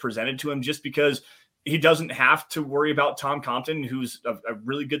has presented to him just because he doesn't have to worry about Tom Compton, who's a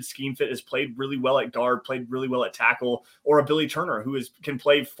really good scheme fit, has played really well at guard, played really well at tackle, or a Billy Turner who can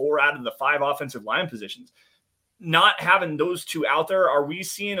play 4 out of the 5 offensive line positions? Not having those two out there, are we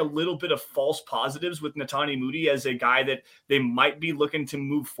seeing a little bit of false positives with Netani Moody as a guy that they might be looking to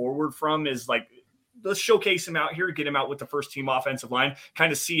move forward from? Is like, let's showcase him out here, get him out with the first team offensive line,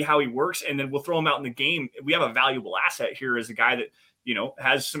 kind of see how he works, and then we'll throw him out in the game. We have a valuable asset here as a guy that, you know,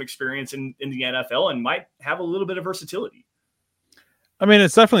 has some experience in the NFL and might have a little bit of versatility. I mean,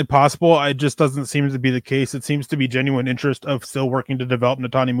 it's definitely possible. It just doesn't seem to be the case. It seems to be genuine interest of still working to develop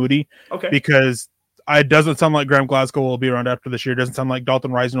Netani Moody. Okay. Because it doesn't sound like Graham Glasgow will be around after this year. It doesn't sound like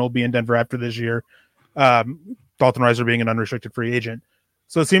Dalton Reisner will be in Denver after this year. Dalton Reisner being an unrestricted free agent.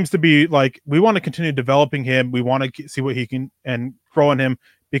 So it seems to be like we want to continue developing him. We want to see what he can and grow in him,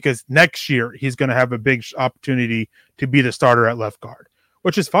 because next year he's going to have a big opportunity to be the starter at left guard,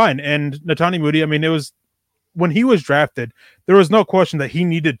 which is fine. And Netani Moody, I mean, it was when he was drafted, there was no question that he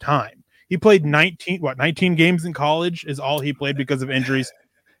needed time. He played 19 games in college is all he played because of injuries.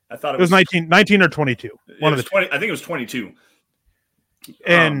 I thought it was 19 or 22. One of the 20. I think it was 22.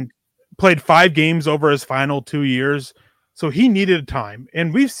 And played 5 games over his final 2 years. So he needed time,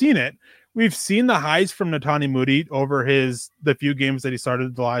 and we've seen it. We've seen the highs from Netani Moody over the few games that he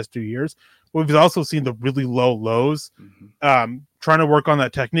started the last 2 years. We've also seen the really low lows. Mm-hmm. Trying to work on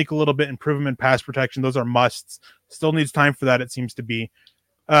that technique a little bit, improve him in pass protection. Those are musts. Still needs time for that, it seems to be.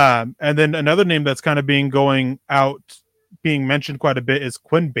 And then another name that's kind of being mentioned quite a bit is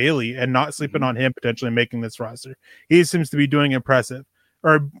Quinn Bailey, and not sleeping on him potentially making this roster. He seems to be doing an impressive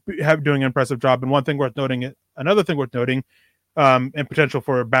job. And another thing worth noting, and potential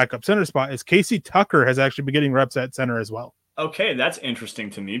for a backup center spot is Casey Tucker has actually been getting reps at center as well. Okay, that's interesting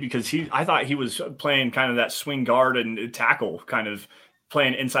to me because I thought he was playing kind of that swing guard and tackle, kind of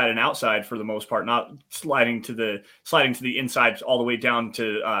playing inside and outside for the most part, not sliding to the inside all the way down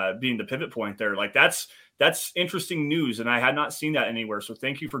to being the pivot point there. Like that's interesting news, and I had not seen that anywhere. So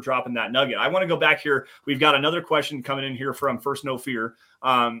thank you for dropping that nugget. I want to go back here. We've got another question coming in here from First No Fear.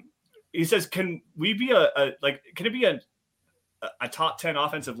 he says, can we be can it be a top 10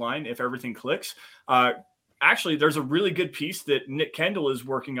 offensive line if everything clicks? Actually, there's a really good piece that Nick Kendall is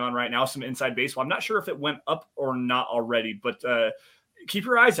working on right now, some inside baseball. I'm not sure if it went up or not already, but keep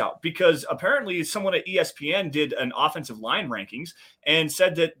your eyes out, because apparently someone at ESPN did an offensive line rankings and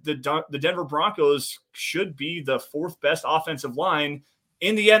said that the Denver Broncos should be the 4th best offensive line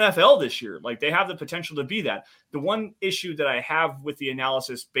in the NFL this year. Like, they have the potential to be that. The one issue that I have with the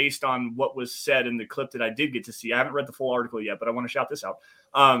analysis based on what was said in the clip that I did get to see, I haven't read the full article yet, but I want to shout this out.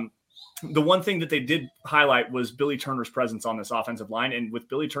 The one thing that they did highlight was Billy Turner's presence on this offensive line. And with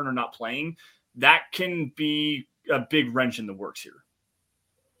Billy Turner not playing, that can be a big wrench in the works here.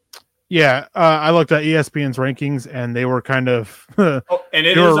 Yeah, I looked at ESPN's rankings, and they were kind of... and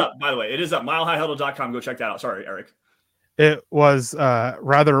it is up, by the way. It is up. MileHighHuddle.com. Go check that out. Sorry, Eric. It was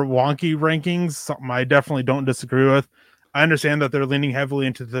rather wonky rankings, something I definitely don't disagree with. I understand that they're leaning heavily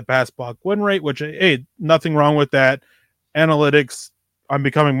into the pass block win rate, which, hey, nothing wrong with that. Analytics, I'm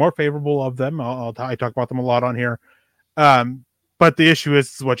becoming more favorable of them. I talk about them a lot on here. But the issue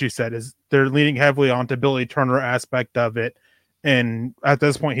is what you said, is they're leaning heavily onto Billy Turner aspect of it. And at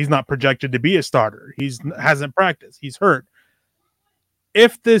this point, he's not projected to be a starter. Hasn't practiced. He's hurt.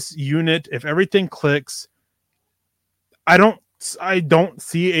 If this unit, if everything clicks, I don't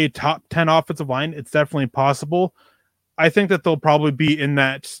see a top 10 offensive line. It's definitely possible. I think that they'll probably be in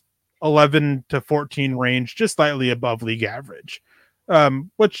that 11 to 14 range, just slightly above league average,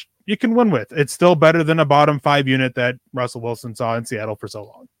 which you can win with. It's still better than a bottom 5 unit that Russell Wilson saw in Seattle for so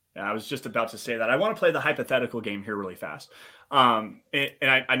long. Yeah, I was just about to say that. I want to play the hypothetical game here really fast. And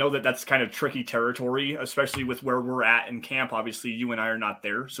I know that that's kind of tricky territory, especially with where we're at in camp. Obviously, you and I are not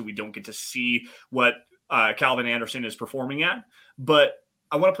there, so we don't get to see what Calvin Anderson is performing at. But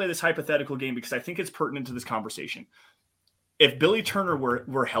I want to play this hypothetical game because I think it's pertinent to this conversation. If Billy Turner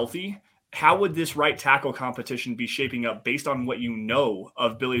were healthy, how would this right tackle competition be shaping up based on what you know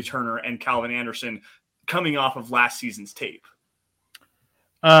of Billy Turner and Calvin Anderson coming off of last season's tape?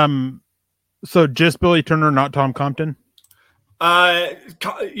 So just Billy Turner, not Tom Compton?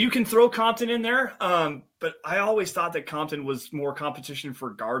 You can throw Compton in there, but I always thought that Compton was more competition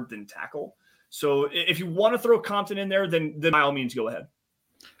for guard than tackle. So if you want to throw Compton in there, then by all means, go ahead.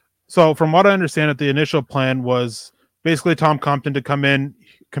 So from what I understand, the initial plan was basically Tom Compton to come in,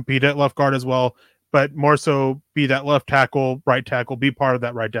 compete at left guard as well, but more so be that left tackle, right tackle, be part of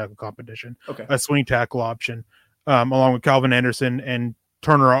that right tackle competition. Okay. A swing tackle option, along with Calvin Anderson and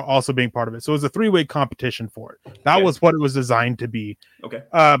Turner also being part of it. So it was a 3-way competition for it. That was what it was designed to be. Okay.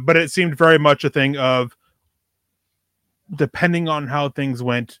 But it seemed very much a thing of, depending on how things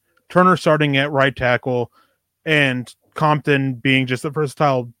went, Turner starting at right tackle and Compton being just a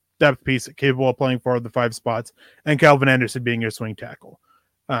versatile depth piece capable of playing for the 5 spots, and Calvin Anderson being your swing tackle.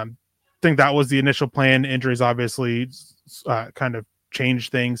 I think that was the initial plan. Injuries obviously kind of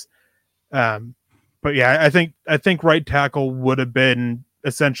changed things. But yeah, I think right tackle would have been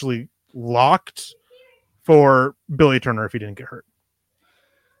essentially locked for Billy Turner if he didn't get hurt.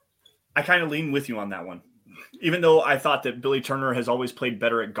 I kind of lean with you on that one. Even though I thought that Billy Turner has always played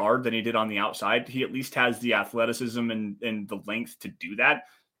better at guard than he did on the outside, he at least has the athleticism and the length to do that.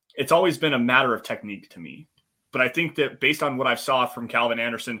 It's always been a matter of technique to me. But I think that based on what I saw from Calvin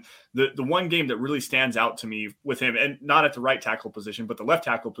Anderson, the one game that really stands out to me with him, and not at the right tackle position, but the left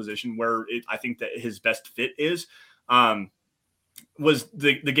tackle position where I think that his best fit is, was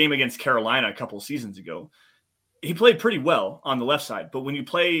the game against Carolina a couple of seasons ago. He played pretty well on the left side, but when you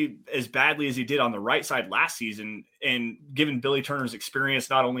play as badly as he did on the right side last season, and given Billy Turner's experience,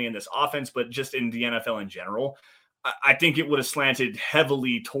 not only in this offense, but just in the NFL in general, I think it would have slanted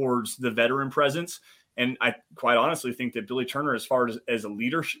heavily towards the veteran presence. And I quite honestly think that Billy Turner, as far as a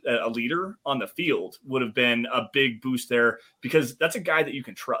leader on the field, would have been a big boost there, because that's a guy that you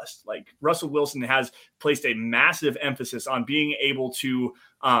can trust. Like, Russell Wilson has placed a massive emphasis on being able to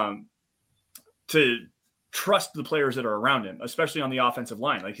trust the players that are around him, especially on the offensive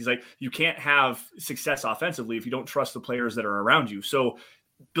line. Like, he's like, you can't have success offensively if you don't trust the players that are around you. So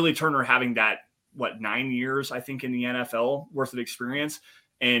Billy Turner having that, 9 years, I think, in the NFL worth of experience,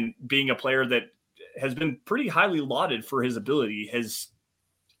 and being a player that has been pretty highly lauded for his ability,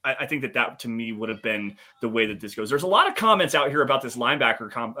 I think that to me would have been the way that this goes. There's a lot of comments out here about this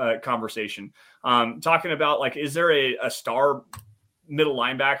linebacker conversation, talking about, like, is there a star middle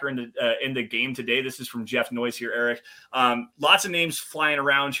linebacker in the game today? This is from Jeff Noyce here, Eric. Lots of names flying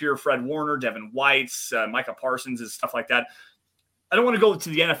around here: Fred Warner, Devin Whites, Micah Parsons, and stuff like that. I don't want to go to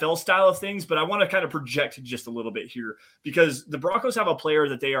the NFL style of things, but I want to kind of project just a little bit here, because the Broncos have a player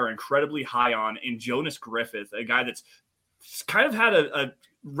that they are incredibly high on in Jonas Griffith, a guy that's kind of had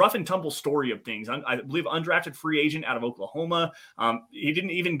rough and tumble story of things. I believe undrafted free agent out of Oklahoma. He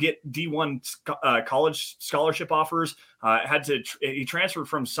didn't even get D1 college scholarship offers. He transferred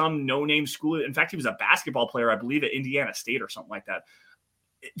from some no-name school. In fact, he was a basketball player, I believe, at Indiana State or something like that.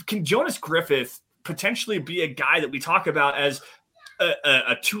 Can Jonas Griffith potentially be a guy that we talk about as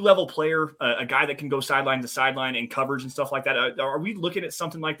a two-level player, a guy that can go sideline to sideline and coverage and stuff like that? Are we looking at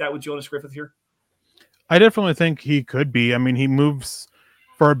something like that with Jonas Griffith here? I definitely think he could be. I mean, he moves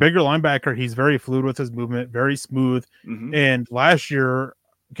for a bigger linebacker. He's very fluid with his movement, very smooth. Mm-hmm. And last year,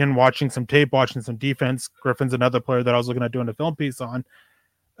 again, watching some tape, watching some defense, Griffin's another player that I was looking at doing a film piece on.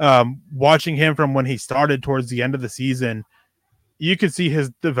 Watching him from when he started towards the end of the season, you could see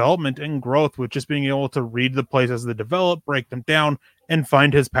his development and growth with just being able to read the plays as they develop, break them down, and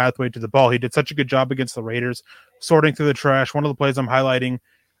find his pathway to the ball. He did such a good job against the Raiders, sorting through the trash. One of the plays I'm highlighting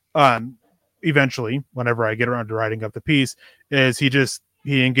eventually, whenever I get around to writing up the piece, is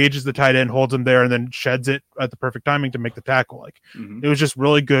he engages the tight end, holds him there, and then sheds it at the perfect timing to make the tackle. It was just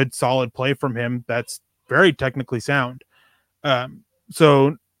really good, solid play from him. That's very technically sound.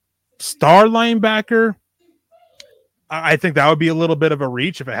 So star linebacker, I think that would be a little bit of a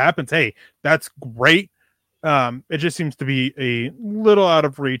reach if it happens. Hey, that's great. It just seems to be a little out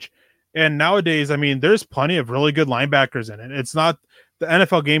of reach. And nowadays, I mean, there's plenty of really good linebackers in it. It's not the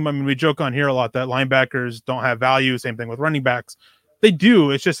NFL game. I mean, we joke on here a lot that linebackers don't have value. Same thing with running backs. They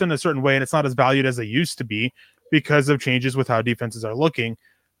do. It's just in a certain way, and it's not as valued as they used to be because of changes with how defenses are looking.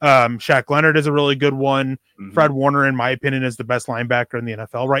 Shaq Leonard is a really good one. Mm-hmm. Fred Warner, in my opinion, is the best linebacker in the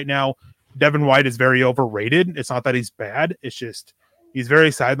NFL right now. Devin White is very overrated. It's not that he's bad. It's just he's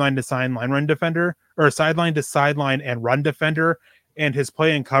very sideline to sideline run defender, or sideline to sideline and run defender. And his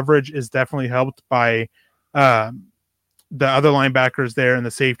play and coverage is definitely helped by the other linebackers there and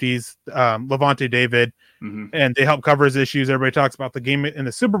the safeties, Levante David, and they help cover his issues. Everybody talks about the game in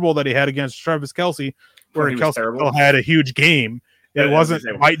the Super Bowl that he had against Travis Kelce, where Kelce still had a huge game. It wasn't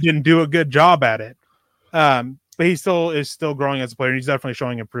White didn't do a good job at it, but he still is growing as a player. And he's definitely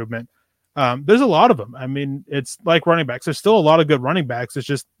showing improvement. There's a lot of them. I mean, it's like running backs. There's still a lot of good running backs. It's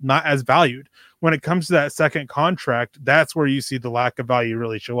just not as valued. When it comes to that second contract, that's where you see the lack of value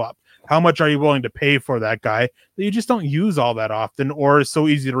really show up. How much are you willing to pay for that guy that you just don't use all that often or is so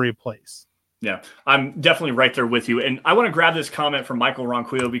easy to replace? Yeah, I'm definitely right there with you. And I want to grab this comment from Michael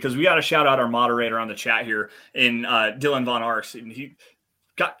Ronquillo because we got to shout out our moderator on the chat here in Dylan Von Arx. And he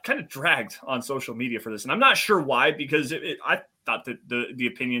got kind of dragged on social media for this. And I'm not sure why, because I thought that the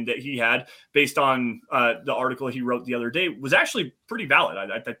opinion that he had based on the article he wrote the other day was actually pretty valid.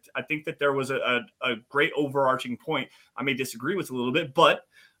 I think that there was a great overarching point I may disagree with a little bit, but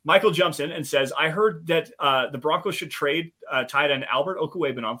Michael jumps in and says, I heard that the Broncos should trade tight end Albert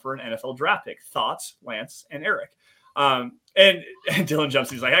Okwuegbunam for an NFL draft pick. Thoughts, Lance and Eric? And Dylan jumps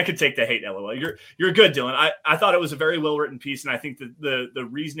in. He's like, I could take the hate, LOL. You're good, Dylan. I thought it was a very well-written piece, and I think that the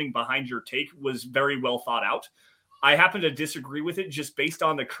reasoning behind your take was very well thought out. I happen to disagree with it just based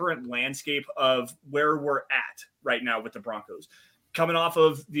on the current landscape of where we're at right now with the Broncos. Coming off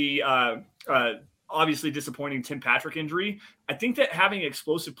of the obviously disappointing Tim Patrick injury, I think that having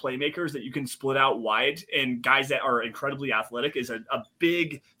explosive playmakers that you can split out wide and guys that are incredibly athletic is a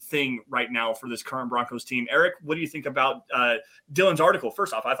big thing right now for this current Broncos team. Eric, what do you think about Dylan's article?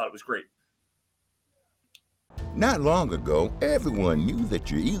 First off, I thought it was great. Not long ago, everyone knew that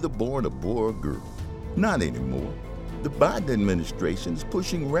you're either born a boy or a girl. Not anymore. The Biden administration is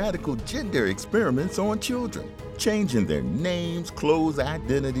pushing radical gender experiments on children, changing their names, clothes,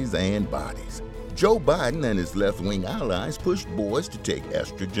 identities, and bodies. Joe Biden and his left-wing allies push boys to take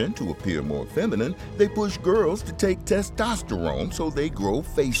estrogen to appear more feminine. They push girls to take testosterone so they grow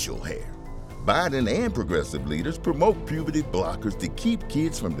facial hair. Biden and progressive leaders promote puberty blockers to keep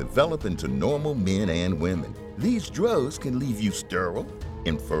kids from developing to normal men and women. These drugs can leave you sterile,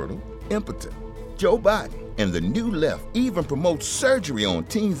 infertile, impotent. Joe Biden and the new left even promote surgery on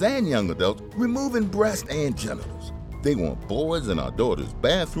teens and young adults, removing breast and genitals. They want boys in our daughters'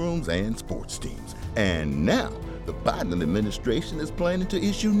 bathrooms and sports teams. And now, the Biden administration is planning to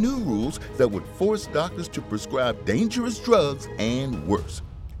issue new rules that would force doctors to prescribe dangerous drugs and worse.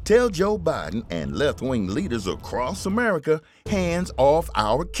 Tell Joe Biden and left-wing leaders across America, hands off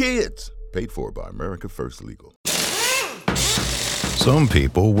our kids. Paid for by America First Legal. Some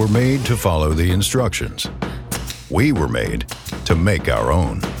people were made to follow the instructions. We were made to make our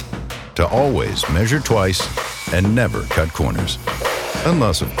own. To always measure twice and never cut corners.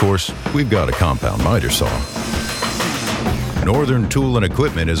 Unless, of course, we've got a compound miter saw. Northern Tool and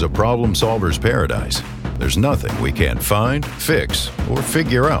Equipment is a problem solver's paradise. There's nothing we can't find, fix, or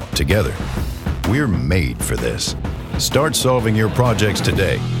figure out together. We're made for this. Start solving your projects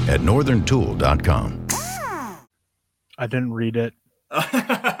today at northerntool.com. I didn't read it.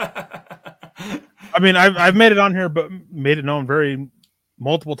 I mean, I've made it on here, but made it known very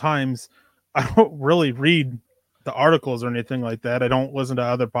multiple times. I don't really read the articles or anything like that. I don't listen to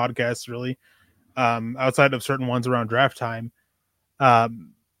other podcasts really, outside of certain ones around draft time.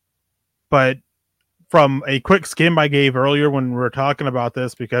 But from a quick skim I gave earlier when we were talking about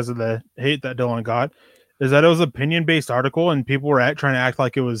this, because of the hate that Dylan got, is that it was an opinion-based article and people were trying to act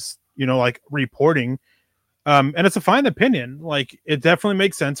like it was, like reporting. And it's a fine opinion. Like, it definitely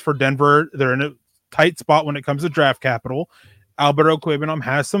makes sense for Denver. They're in a tight spot when it comes to draft capital. Alberto Cuebanam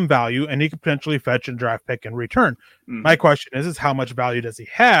has some value, and he could potentially fetch a draft pick in return. My question is how much value does he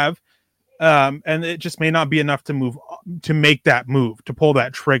have? And it just may not be enough to make that move, to pull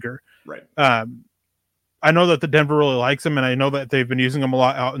that trigger. Right. I know that the Denver really likes him, and I know that they've been using him a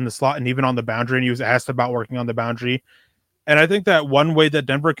lot out in the slot and even on the boundary, and he was asked about working on the boundary. And I think that one way that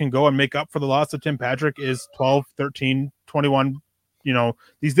Denver can go and make up for the loss of Tim Patrick is 12, 13, 21,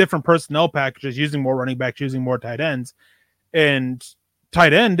 these different personnel packages, using more running backs, using more tight ends. And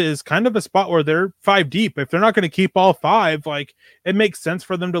tight end is kind of a spot where they're 5 deep. If they're not going to keep all 5, like, it makes sense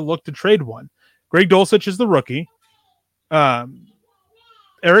for them to look to trade one. Greg Dulcich is the rookie. Eric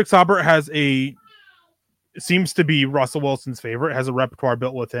Saubert seems to be Russell Wilson's favorite, has a repertoire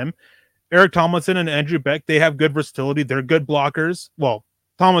built with him. Eric Tomlinson and Andrew Beck, they have good versatility. They're good blockers. Well,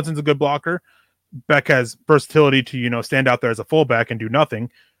 Tomlinson's a good blocker. Beck has versatility to, stand out there as a fullback and do nothing.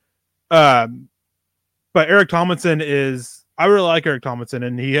 But Eric Tomlinson I really like Eric Tomlinson,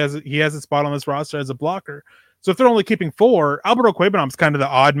 and he has a spot on this roster as a blocker. So if they're only keeping 4, Alberto Cuebanam's kind of the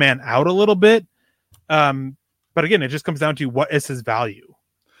odd man out a little bit. But again, it just comes down to what is his value.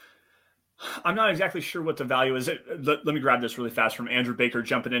 I'm not exactly sure what the value is. Let me grab this really fast from Andrew Baker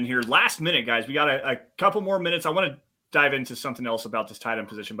jumping in here. Last minute, guys. We got a couple more minutes. I want to dive into something else about this tight end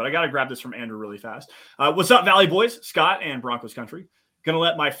position, but I got to grab this from Andrew really fast. What's up, Valley Boys? Scott and Broncos Country. Going to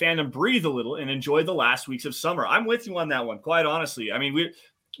let my fandom breathe a little and enjoy the last weeks of summer. I'm with you on that one, quite honestly. I mean,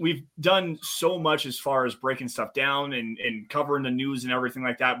 we've done so much as far as breaking stuff down and covering the news and everything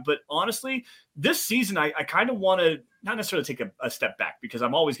like that. But honestly, this season, I kind of want to not necessarily take a step back, because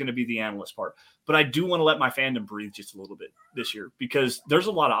I'm always going to be the analyst part, but I do want to let my fandom breathe just a little bit this year, because there's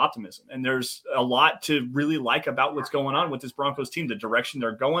a lot of optimism and there's a lot to really like about what's going on with this Broncos team, the direction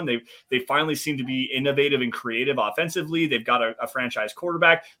they're going. They finally seem to be innovative and creative offensively. They've got a franchise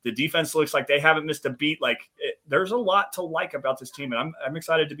quarterback. The defense looks like they haven't missed a beat. There's a lot to like about this team, and I'm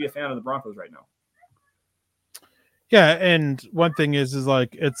excited to be a fan of the Broncos right now. Yeah, and one thing is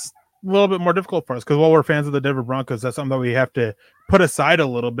like, it's a little bit more difficult for us because while we're fans of the Denver Broncos, that's something that we have to put aside a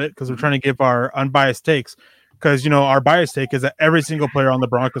little bit, because we're trying to give our unbiased takes. Because, our biased take is that every single player on the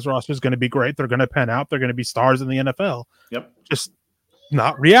Broncos roster is going to be great. They're going to pan out. They're going to be stars in the NFL. Yep. Just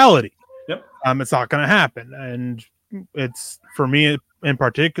not reality. Yep. It's not going to happen. And it's, for me in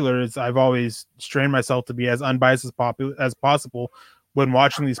particular, I've always strained myself to be as unbiased as possible when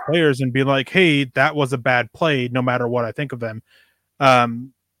watching these players and be like, hey, that was a bad play, no matter what I think of them.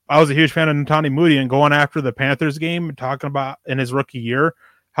 I was a huge fan of Ntani Moody, and going after the Panthers game and talking about in his rookie year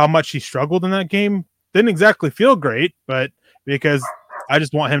how much he struggled in that game didn't exactly feel great, but because I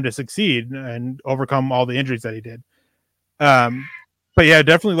just want him to succeed and overcome all the injuries that he did. But yeah,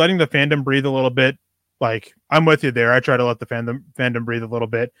 definitely letting the fandom breathe a little bit. Like, I'm with you there. I try to let the fandom breathe a little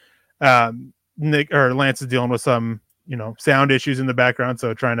bit. Lance is dealing with some, sound issues in the background,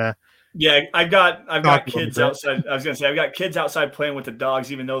 so trying to. Yeah, I've got kids outside. I was going to say, I've got kids outside playing with the dogs,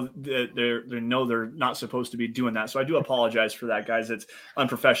 even though they're not supposed to be doing that. So I do apologize for that, guys. It's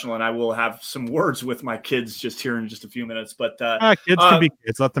unprofessional, and I will have some words with my kids just here in just a few minutes. But kids can be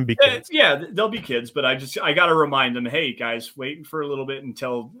kids. Let them be kids. Yeah, they'll be kids. But I got to remind them, hey, guys, wait for a little bit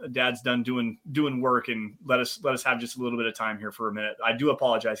until Dad's done doing work, and let us have just a little bit of time here for a minute. I do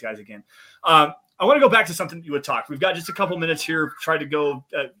apologize, guys, again. I want to go back to something you had talked. We've got just a couple minutes here. Try to go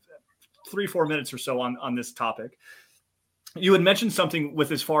 3-4 minutes or so on this topic. You had mentioned something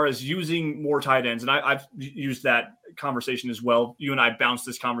with as far as using more tight ends, and I've used that conversation as well. You and I bounced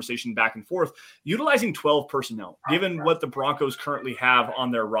this conversation back and forth, utilizing 12 personnel, given what the Broncos currently have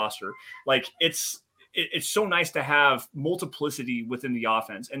on their roster. Like, it's so nice to have multiplicity within the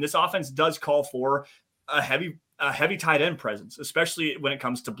offense, and this offense does call for a heavy tight end presence, especially when it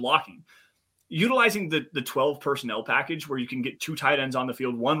comes to blocking. Utilizing the 12 personnel package where you can get 2 tight ends on the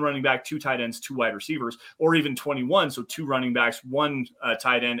field, 1 running back, 2 tight ends, 2 wide receivers, or even 21. So 2 running backs, 1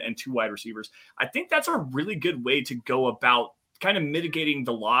 tight end, and 2 wide receivers. I think that's a really good way to go about kind of mitigating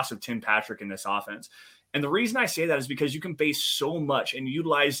the loss of Tim Patrick in this offense. And the reason I say that is because you can base so much and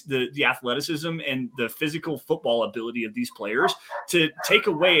utilize the athleticism and the physical football ability of these players to take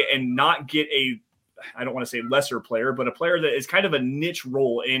away and not get I don't want to say lesser player, but a player that is kind of a niche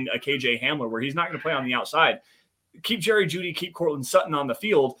role in a KJ Hamler where he's not going to play on the outside. Keep Jerry Jeudy, keep Courtland Sutton on the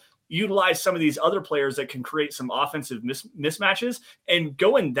field, utilize some of these other players that can create some offensive mismatches and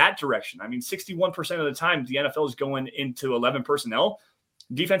go in that direction. I mean, 61% of the time the NFL is going into 11 personnel.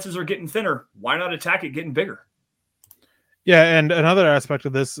 Defenses are getting thinner. Why not attack it getting bigger? Yeah, and another aspect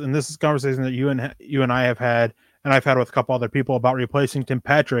of this, and this is a conversation that you and I have had, and I've had with a couple other people about replacing Tim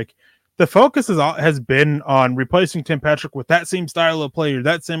Patrick. The focus has been on replacing Tim Patrick with that same style of player,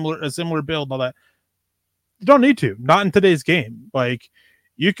 a similar build, all that. You don't need to, not in today's game. Like,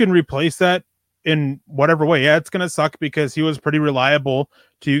 you can replace that in whatever way. Yeah, it's going to suck because he was pretty reliable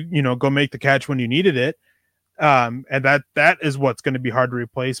to, go make the catch when you needed it. And that is what's going to be hard to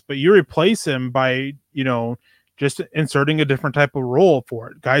replace, but you replace him by, just inserting a different type of role for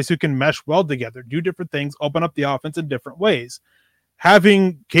it. Guys who can mesh well together, do different things, open up the offense in different ways.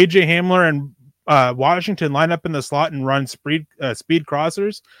 Having KJ Hamler and Washington line up in the slot and run speed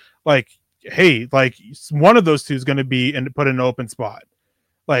crossers, hey, one of those two is going to be put in an open spot.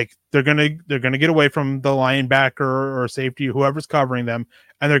 Like they're gonna get away from the linebacker or safety, whoever's covering them,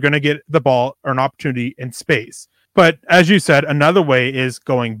 and they're gonna get the ball or an opportunity in space. But as you said, another way is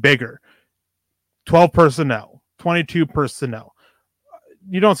going bigger. 12 personnel, 22 personnel.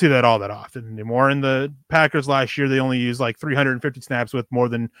 You don't see that all that often anymore. In the Packers last year, they only used 350 snaps with more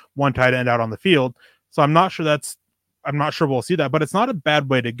than one tight end out on the field. So I'm not sure we'll see that, but it's not a bad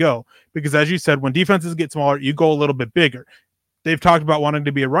way to go because, as you said, when defenses get smaller, you go a little bit bigger. They've talked about wanting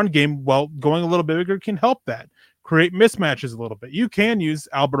to be a run game. Well, going a little bit bigger can help that. Create mismatches a little bit. You can use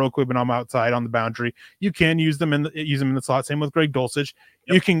Albert Okwuegbunam outside on the boundary. You can use them in the slot. Same with Greg Dulcich.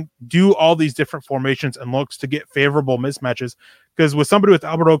 Yep. You can do all these different formations and looks to get favorable mismatches. Because with somebody with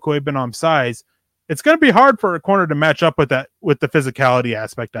Albert Okwuegbunam size, it's going to be hard for a corner to match up with the physicality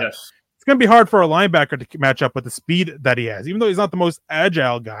aspect of it. It's going to be hard for a linebacker to match up with the speed that he has. Even though he's not the most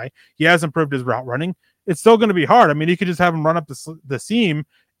agile guy, he has improved his route running. It's still going to be hard. I mean, you could just have him run up the seam,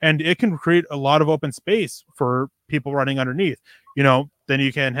 and it can create a lot of open space for people running underneath. Then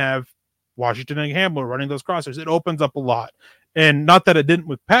you can have Washington and Hamler running those crossers. It opens up a lot. And not that it didn't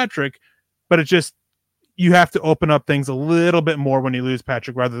with Patrick, but it just, you have to open up things a little bit more when you lose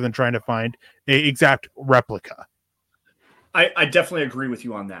Patrick rather than trying to find an exact replica. I definitely agree with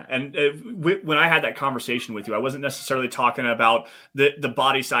you on that. And when I had that conversation with you, I wasn't necessarily talking about the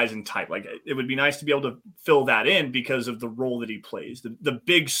body size and type. It would be nice to be able to fill that in because of the role that he plays, the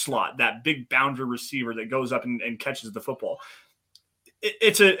big slot, that big boundary receiver that goes up and catches the football.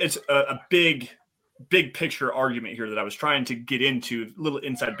 It's a big picture argument here that I was trying to get into, a little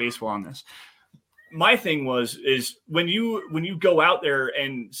inside baseball on this. My thing is when you go out there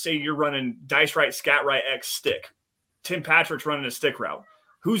and say you're running dice right, scat right, X stick, Tim Patrick's running a stick route.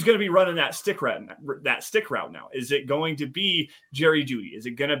 Who's going to be running that stick route now? Is it going to be Jerry Jeudy? Is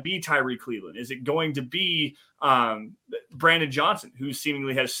it going to be Tyree Cleveland? Is it going to be Brandon Johnson, who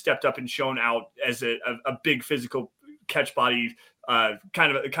seemingly has stepped up and shown out as a big physical catch body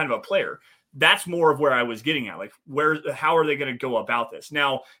kind of a player? That's more of where I was getting at. How are they going to go about this?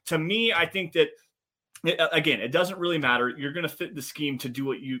 Now, to me, I think that it doesn't really matter. You're going to fit the scheme to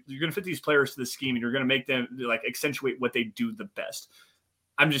do you're going to fit these players to the scheme, and you're going to make them accentuate what they do the best.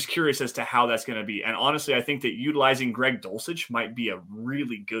 I'm just curious as to how that's going to be. And honestly, I think that utilizing Greg Dulcich might be a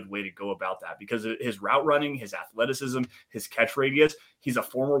really good way to go about that because of his route running, his athleticism, his catch radius. He's a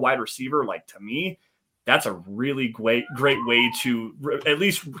former wide receiver. To me, that's a really great way to at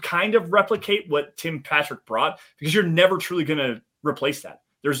least kind of replicate what Tim Patrick brought, because you're never truly going to replace that.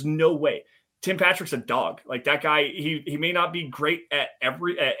 There's no way. Tim Patrick's a dog. That guy, he may not be great at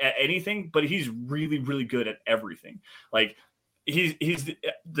anything, but he's really, really good at everything. He's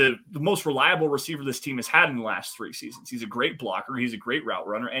the most reliable receiver this team has had in the last 3 seasons. He's a great blocker. He's a great route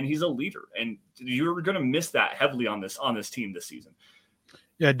runner, and he's a leader. And you're going to miss that heavily on this team this season.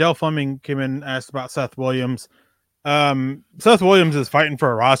 Yeah, Dell Fleming came in and asked about Seth Williams. Seth Williams is fighting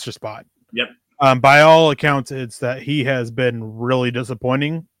for a roster spot. Yep. By all accounts, it's that he has been really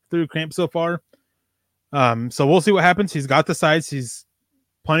disappointing through camp so far. So we'll see what happens. He's got the size. He's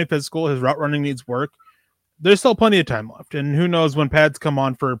plenty physical. His route running needs work. There's still plenty of time left. And who knows when pads come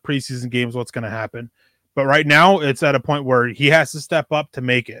on for preseason games, what's going to happen. But right now it's at a point where he has to step up to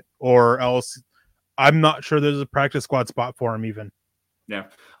make it, or else I'm not sure there's a practice squad spot for him even. Yeah,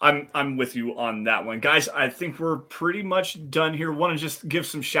 I'm with you on that one. Guys, I think we're pretty much done here. Want to just give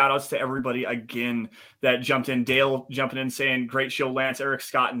some shout outs to everybody again that jumped in. Dale jumping in saying, great show, Lance, Eric,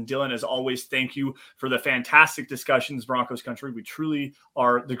 Scott, and Dylan. As always, thank you for the fantastic discussions, Broncos country. We truly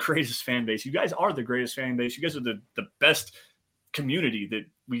are the greatest fan base. You guys are the greatest fan base. You guys are the best community that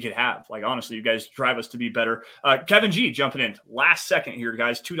we could have. Like, honestly, you guys drive us to be better. Kevin G jumping in last second here,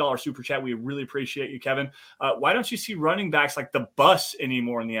 guys. $2 super chat. We really appreciate you, Kevin. Why don't you see running backs like the bus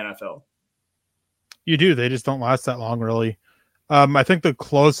anymore in the NFL? You do. They just don't last that long, really. I think the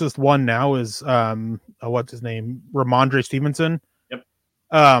closest one now is what's his name? Ramondre Stevenson. Yep.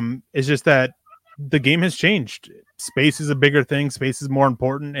 It's just that the game has changed. Space is a bigger thing. Space is more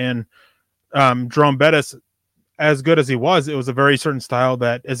important. And Jerome Bettis, as good as he was, it was a very certain style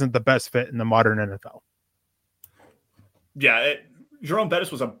that isn't the best fit in the modern NFL. Yeah, Jerome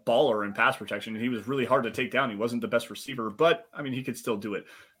Bettis was a baller in pass protection. He was really hard to take down. He wasn't the best receiver, but, I mean, he could still do it.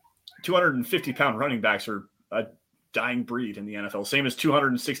 250-pound running backs are a dying breed in the NFL. Same as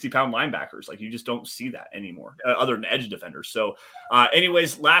 260-pound linebackers. Like, you just don't see that anymore, other than edge defenders. So,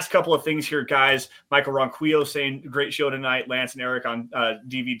 anyways, last couple of things here, guys. Michael Ronquillo saying, great show tonight. Lance and Eric on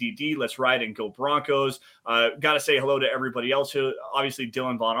DVDD. Let's ride and go Broncos. Got to say hello to everybody else here. Obviously,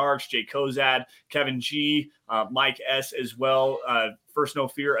 Dylan Von Arx, Jay Kozad, Kevin G, Mike S as well. First No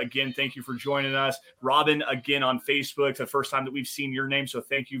Fear, again, thank you for joining us. Robin, again, on Facebook, the first time that we've seen your name, so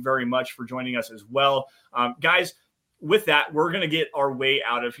thank you very much for joining us as well. Guys, with that, we're going to get our way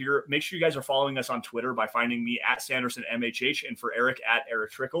out of here. Make sure you guys are following us on Twitter by finding me at SandersonMHH and for Eric at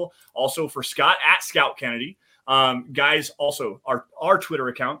Eric Trickle. Also for Scott at Scout Kennedy. Guys, also our Twitter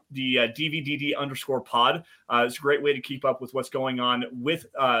account, the DVDD_pod. It's a great way to keep up with what's going on with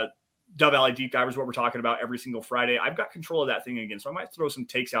Dove Valley Deep Divers, what we're talking about every single Friday. I've got control of that thing again, so I might throw some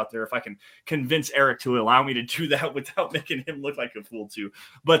takes out there if I can convince Eric to allow me to do that without making him look like a fool too.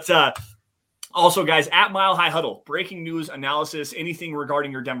 But also, guys, at Mile High Huddle, breaking news, analysis, anything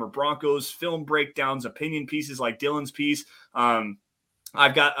regarding your Denver Broncos, film breakdowns, opinion pieces like Dylan's piece.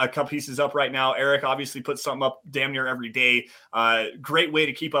 I've got a couple pieces up right now. Eric obviously puts something up damn near every day. Great way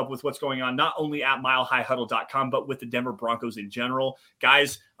to keep up with what's going on, not only at milehighhuddle.com, but with the Denver Broncos in general.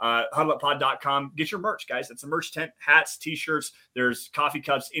 Guys, huddleuppod.com. Get your merch, guys. It's a merch tent, hats, T-shirts. There's coffee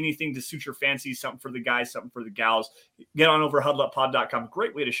cups, anything to suit your fancy, something for the guys, something for the gals. Get on over huddleuppod.com.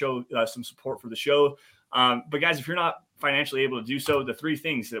 Great way to show some support for the show. But guys, if you're not financially able to do so, the three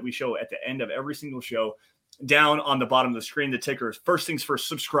things that we show at the end of every single show, down on the bottom of the screen, the ticker. First things first,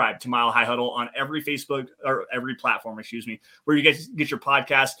 subscribe to Mile High Huddle on every Facebook or every platform, where you guys get your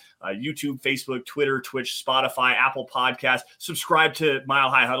podcast, YouTube, Facebook, Twitter, Twitch, Spotify, Apple Podcasts. Subscribe to Mile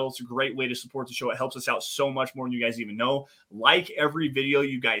High Huddle. It's a great way to support the show. It helps us out so much more than you guys even know. Like every video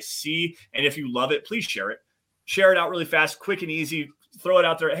you guys see, and if you love it, please share it. Share it out really fast, quick and easy. Throw it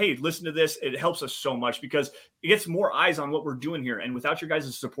out there. Hey, listen to this. It helps us so much because it gets more eyes on what we're doing here. And without your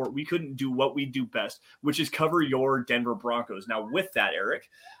guys' support, we couldn't do what we do best, which is cover your Denver Broncos. Now, with that, Eric,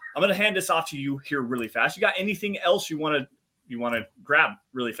 I'm going to hand this off to you here really fast. You got anything else you want to grab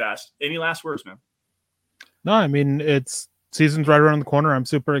really fast? Any last words, man? No, I mean, it's season's right around the corner. I'm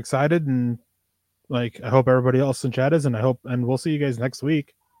super excited, and I hope everybody else in chat is, and we'll see you guys next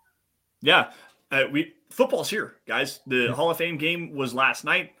week. Yeah. Football's here, guys. The Hall of Fame game was last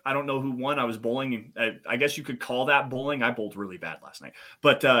night. I don't know who won. I was bowling. I guess you could call that bowling. I bowled really bad last night.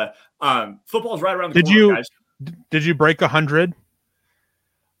 But football's right around the corner, guys. Did you break 100?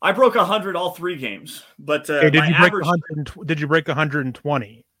 I broke 100 all three games. But did you break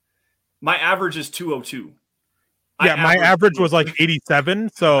 120? My average is 202. Yeah, my average was like 87.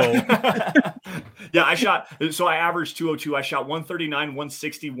 So yeah, I averaged 202. I shot 139,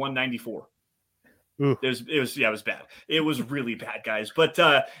 160, 194. It was bad. It was really bad, guys. But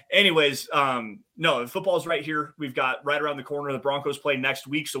anyways, no, football's right here. We've got right around the corner. The Broncos play next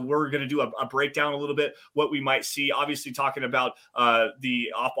week, so we're going to do a breakdown a little bit, what we might see. Obviously, talking about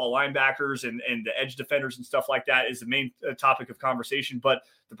the off-ball linebackers and the edge defenders and stuff like that is the main topic of conversation. But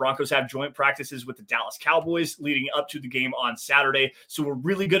the Broncos have joint practices with the Dallas Cowboys leading up to the game on Saturday. So we're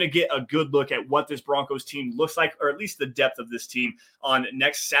really going to get a good look at what this Broncos team looks like, or at least the depth of this team on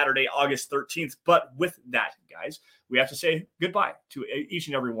next Saturday, August 13th. But with that, guys, we have to say goodbye to each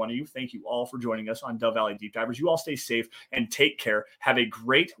and every one of you. Thank you all for joining us on Dove Valley Deep Divers. You all stay safe and take care. Have a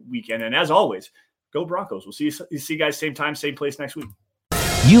great weekend. And as always, go Broncos. We'll see you guys same time, same place next week.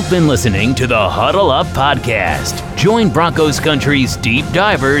 You've been listening to the Huddle Up Podcast. Join Broncos Country's deep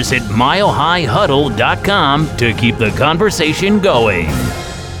divers at milehighhuddle.com to keep the conversation going.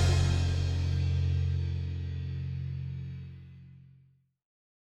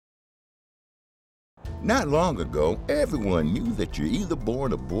 Not long ago, everyone knew that you're either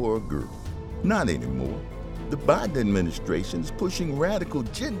born a boy or girl. Not anymore. The Biden administration is pushing radical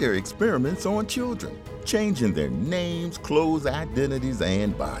gender experiments on children, changing their names, clothes, identities,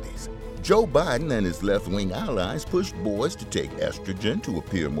 and bodies. Joe Biden and his left-wing allies push boys to take estrogen to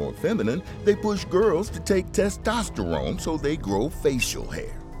appear more feminine. They push girls to take testosterone so they grow facial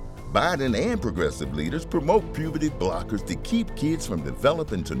hair. Biden and progressive leaders promote puberty blockers to keep kids from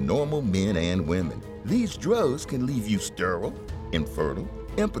developing to normal men and women. These drugs can leave you sterile, infertile,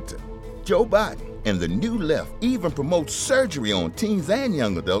 impotent. Joe Biden and the new left even promote surgery on teens and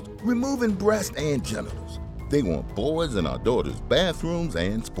young adults, removing breast and genitals. They want boys in our daughters' bathrooms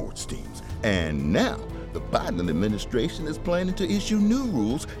and sports teams. And now, the Biden administration is planning to issue new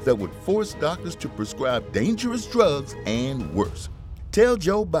rules that would force doctors to prescribe dangerous drugs and worse. Tell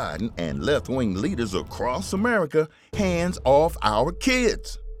Joe Biden and left-wing leaders across America, hands off our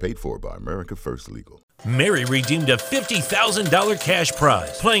kids. Paid for by America First Legal. Mary redeemed a $50,000 cash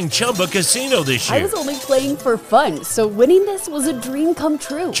prize playing Chumba Casino this year. I was only playing for fun, so winning this was a dream come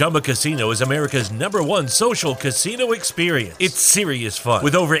true. Chumba Casino is America's #1 social casino experience. It's serious fun.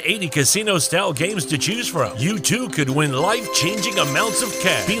 With over 80 casino-style games to choose from, you too could win life-changing amounts of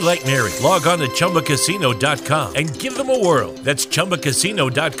cash. Be like Mary. Log on to ChumbaCasino.com and give them a whirl. That's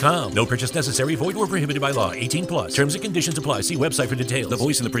ChumbaCasino.com. No purchase necessary. Void or prohibited by law. 18+. Terms and conditions apply. See website for details. The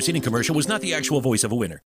voice in the preceding commercial was not the actual voice of a winner.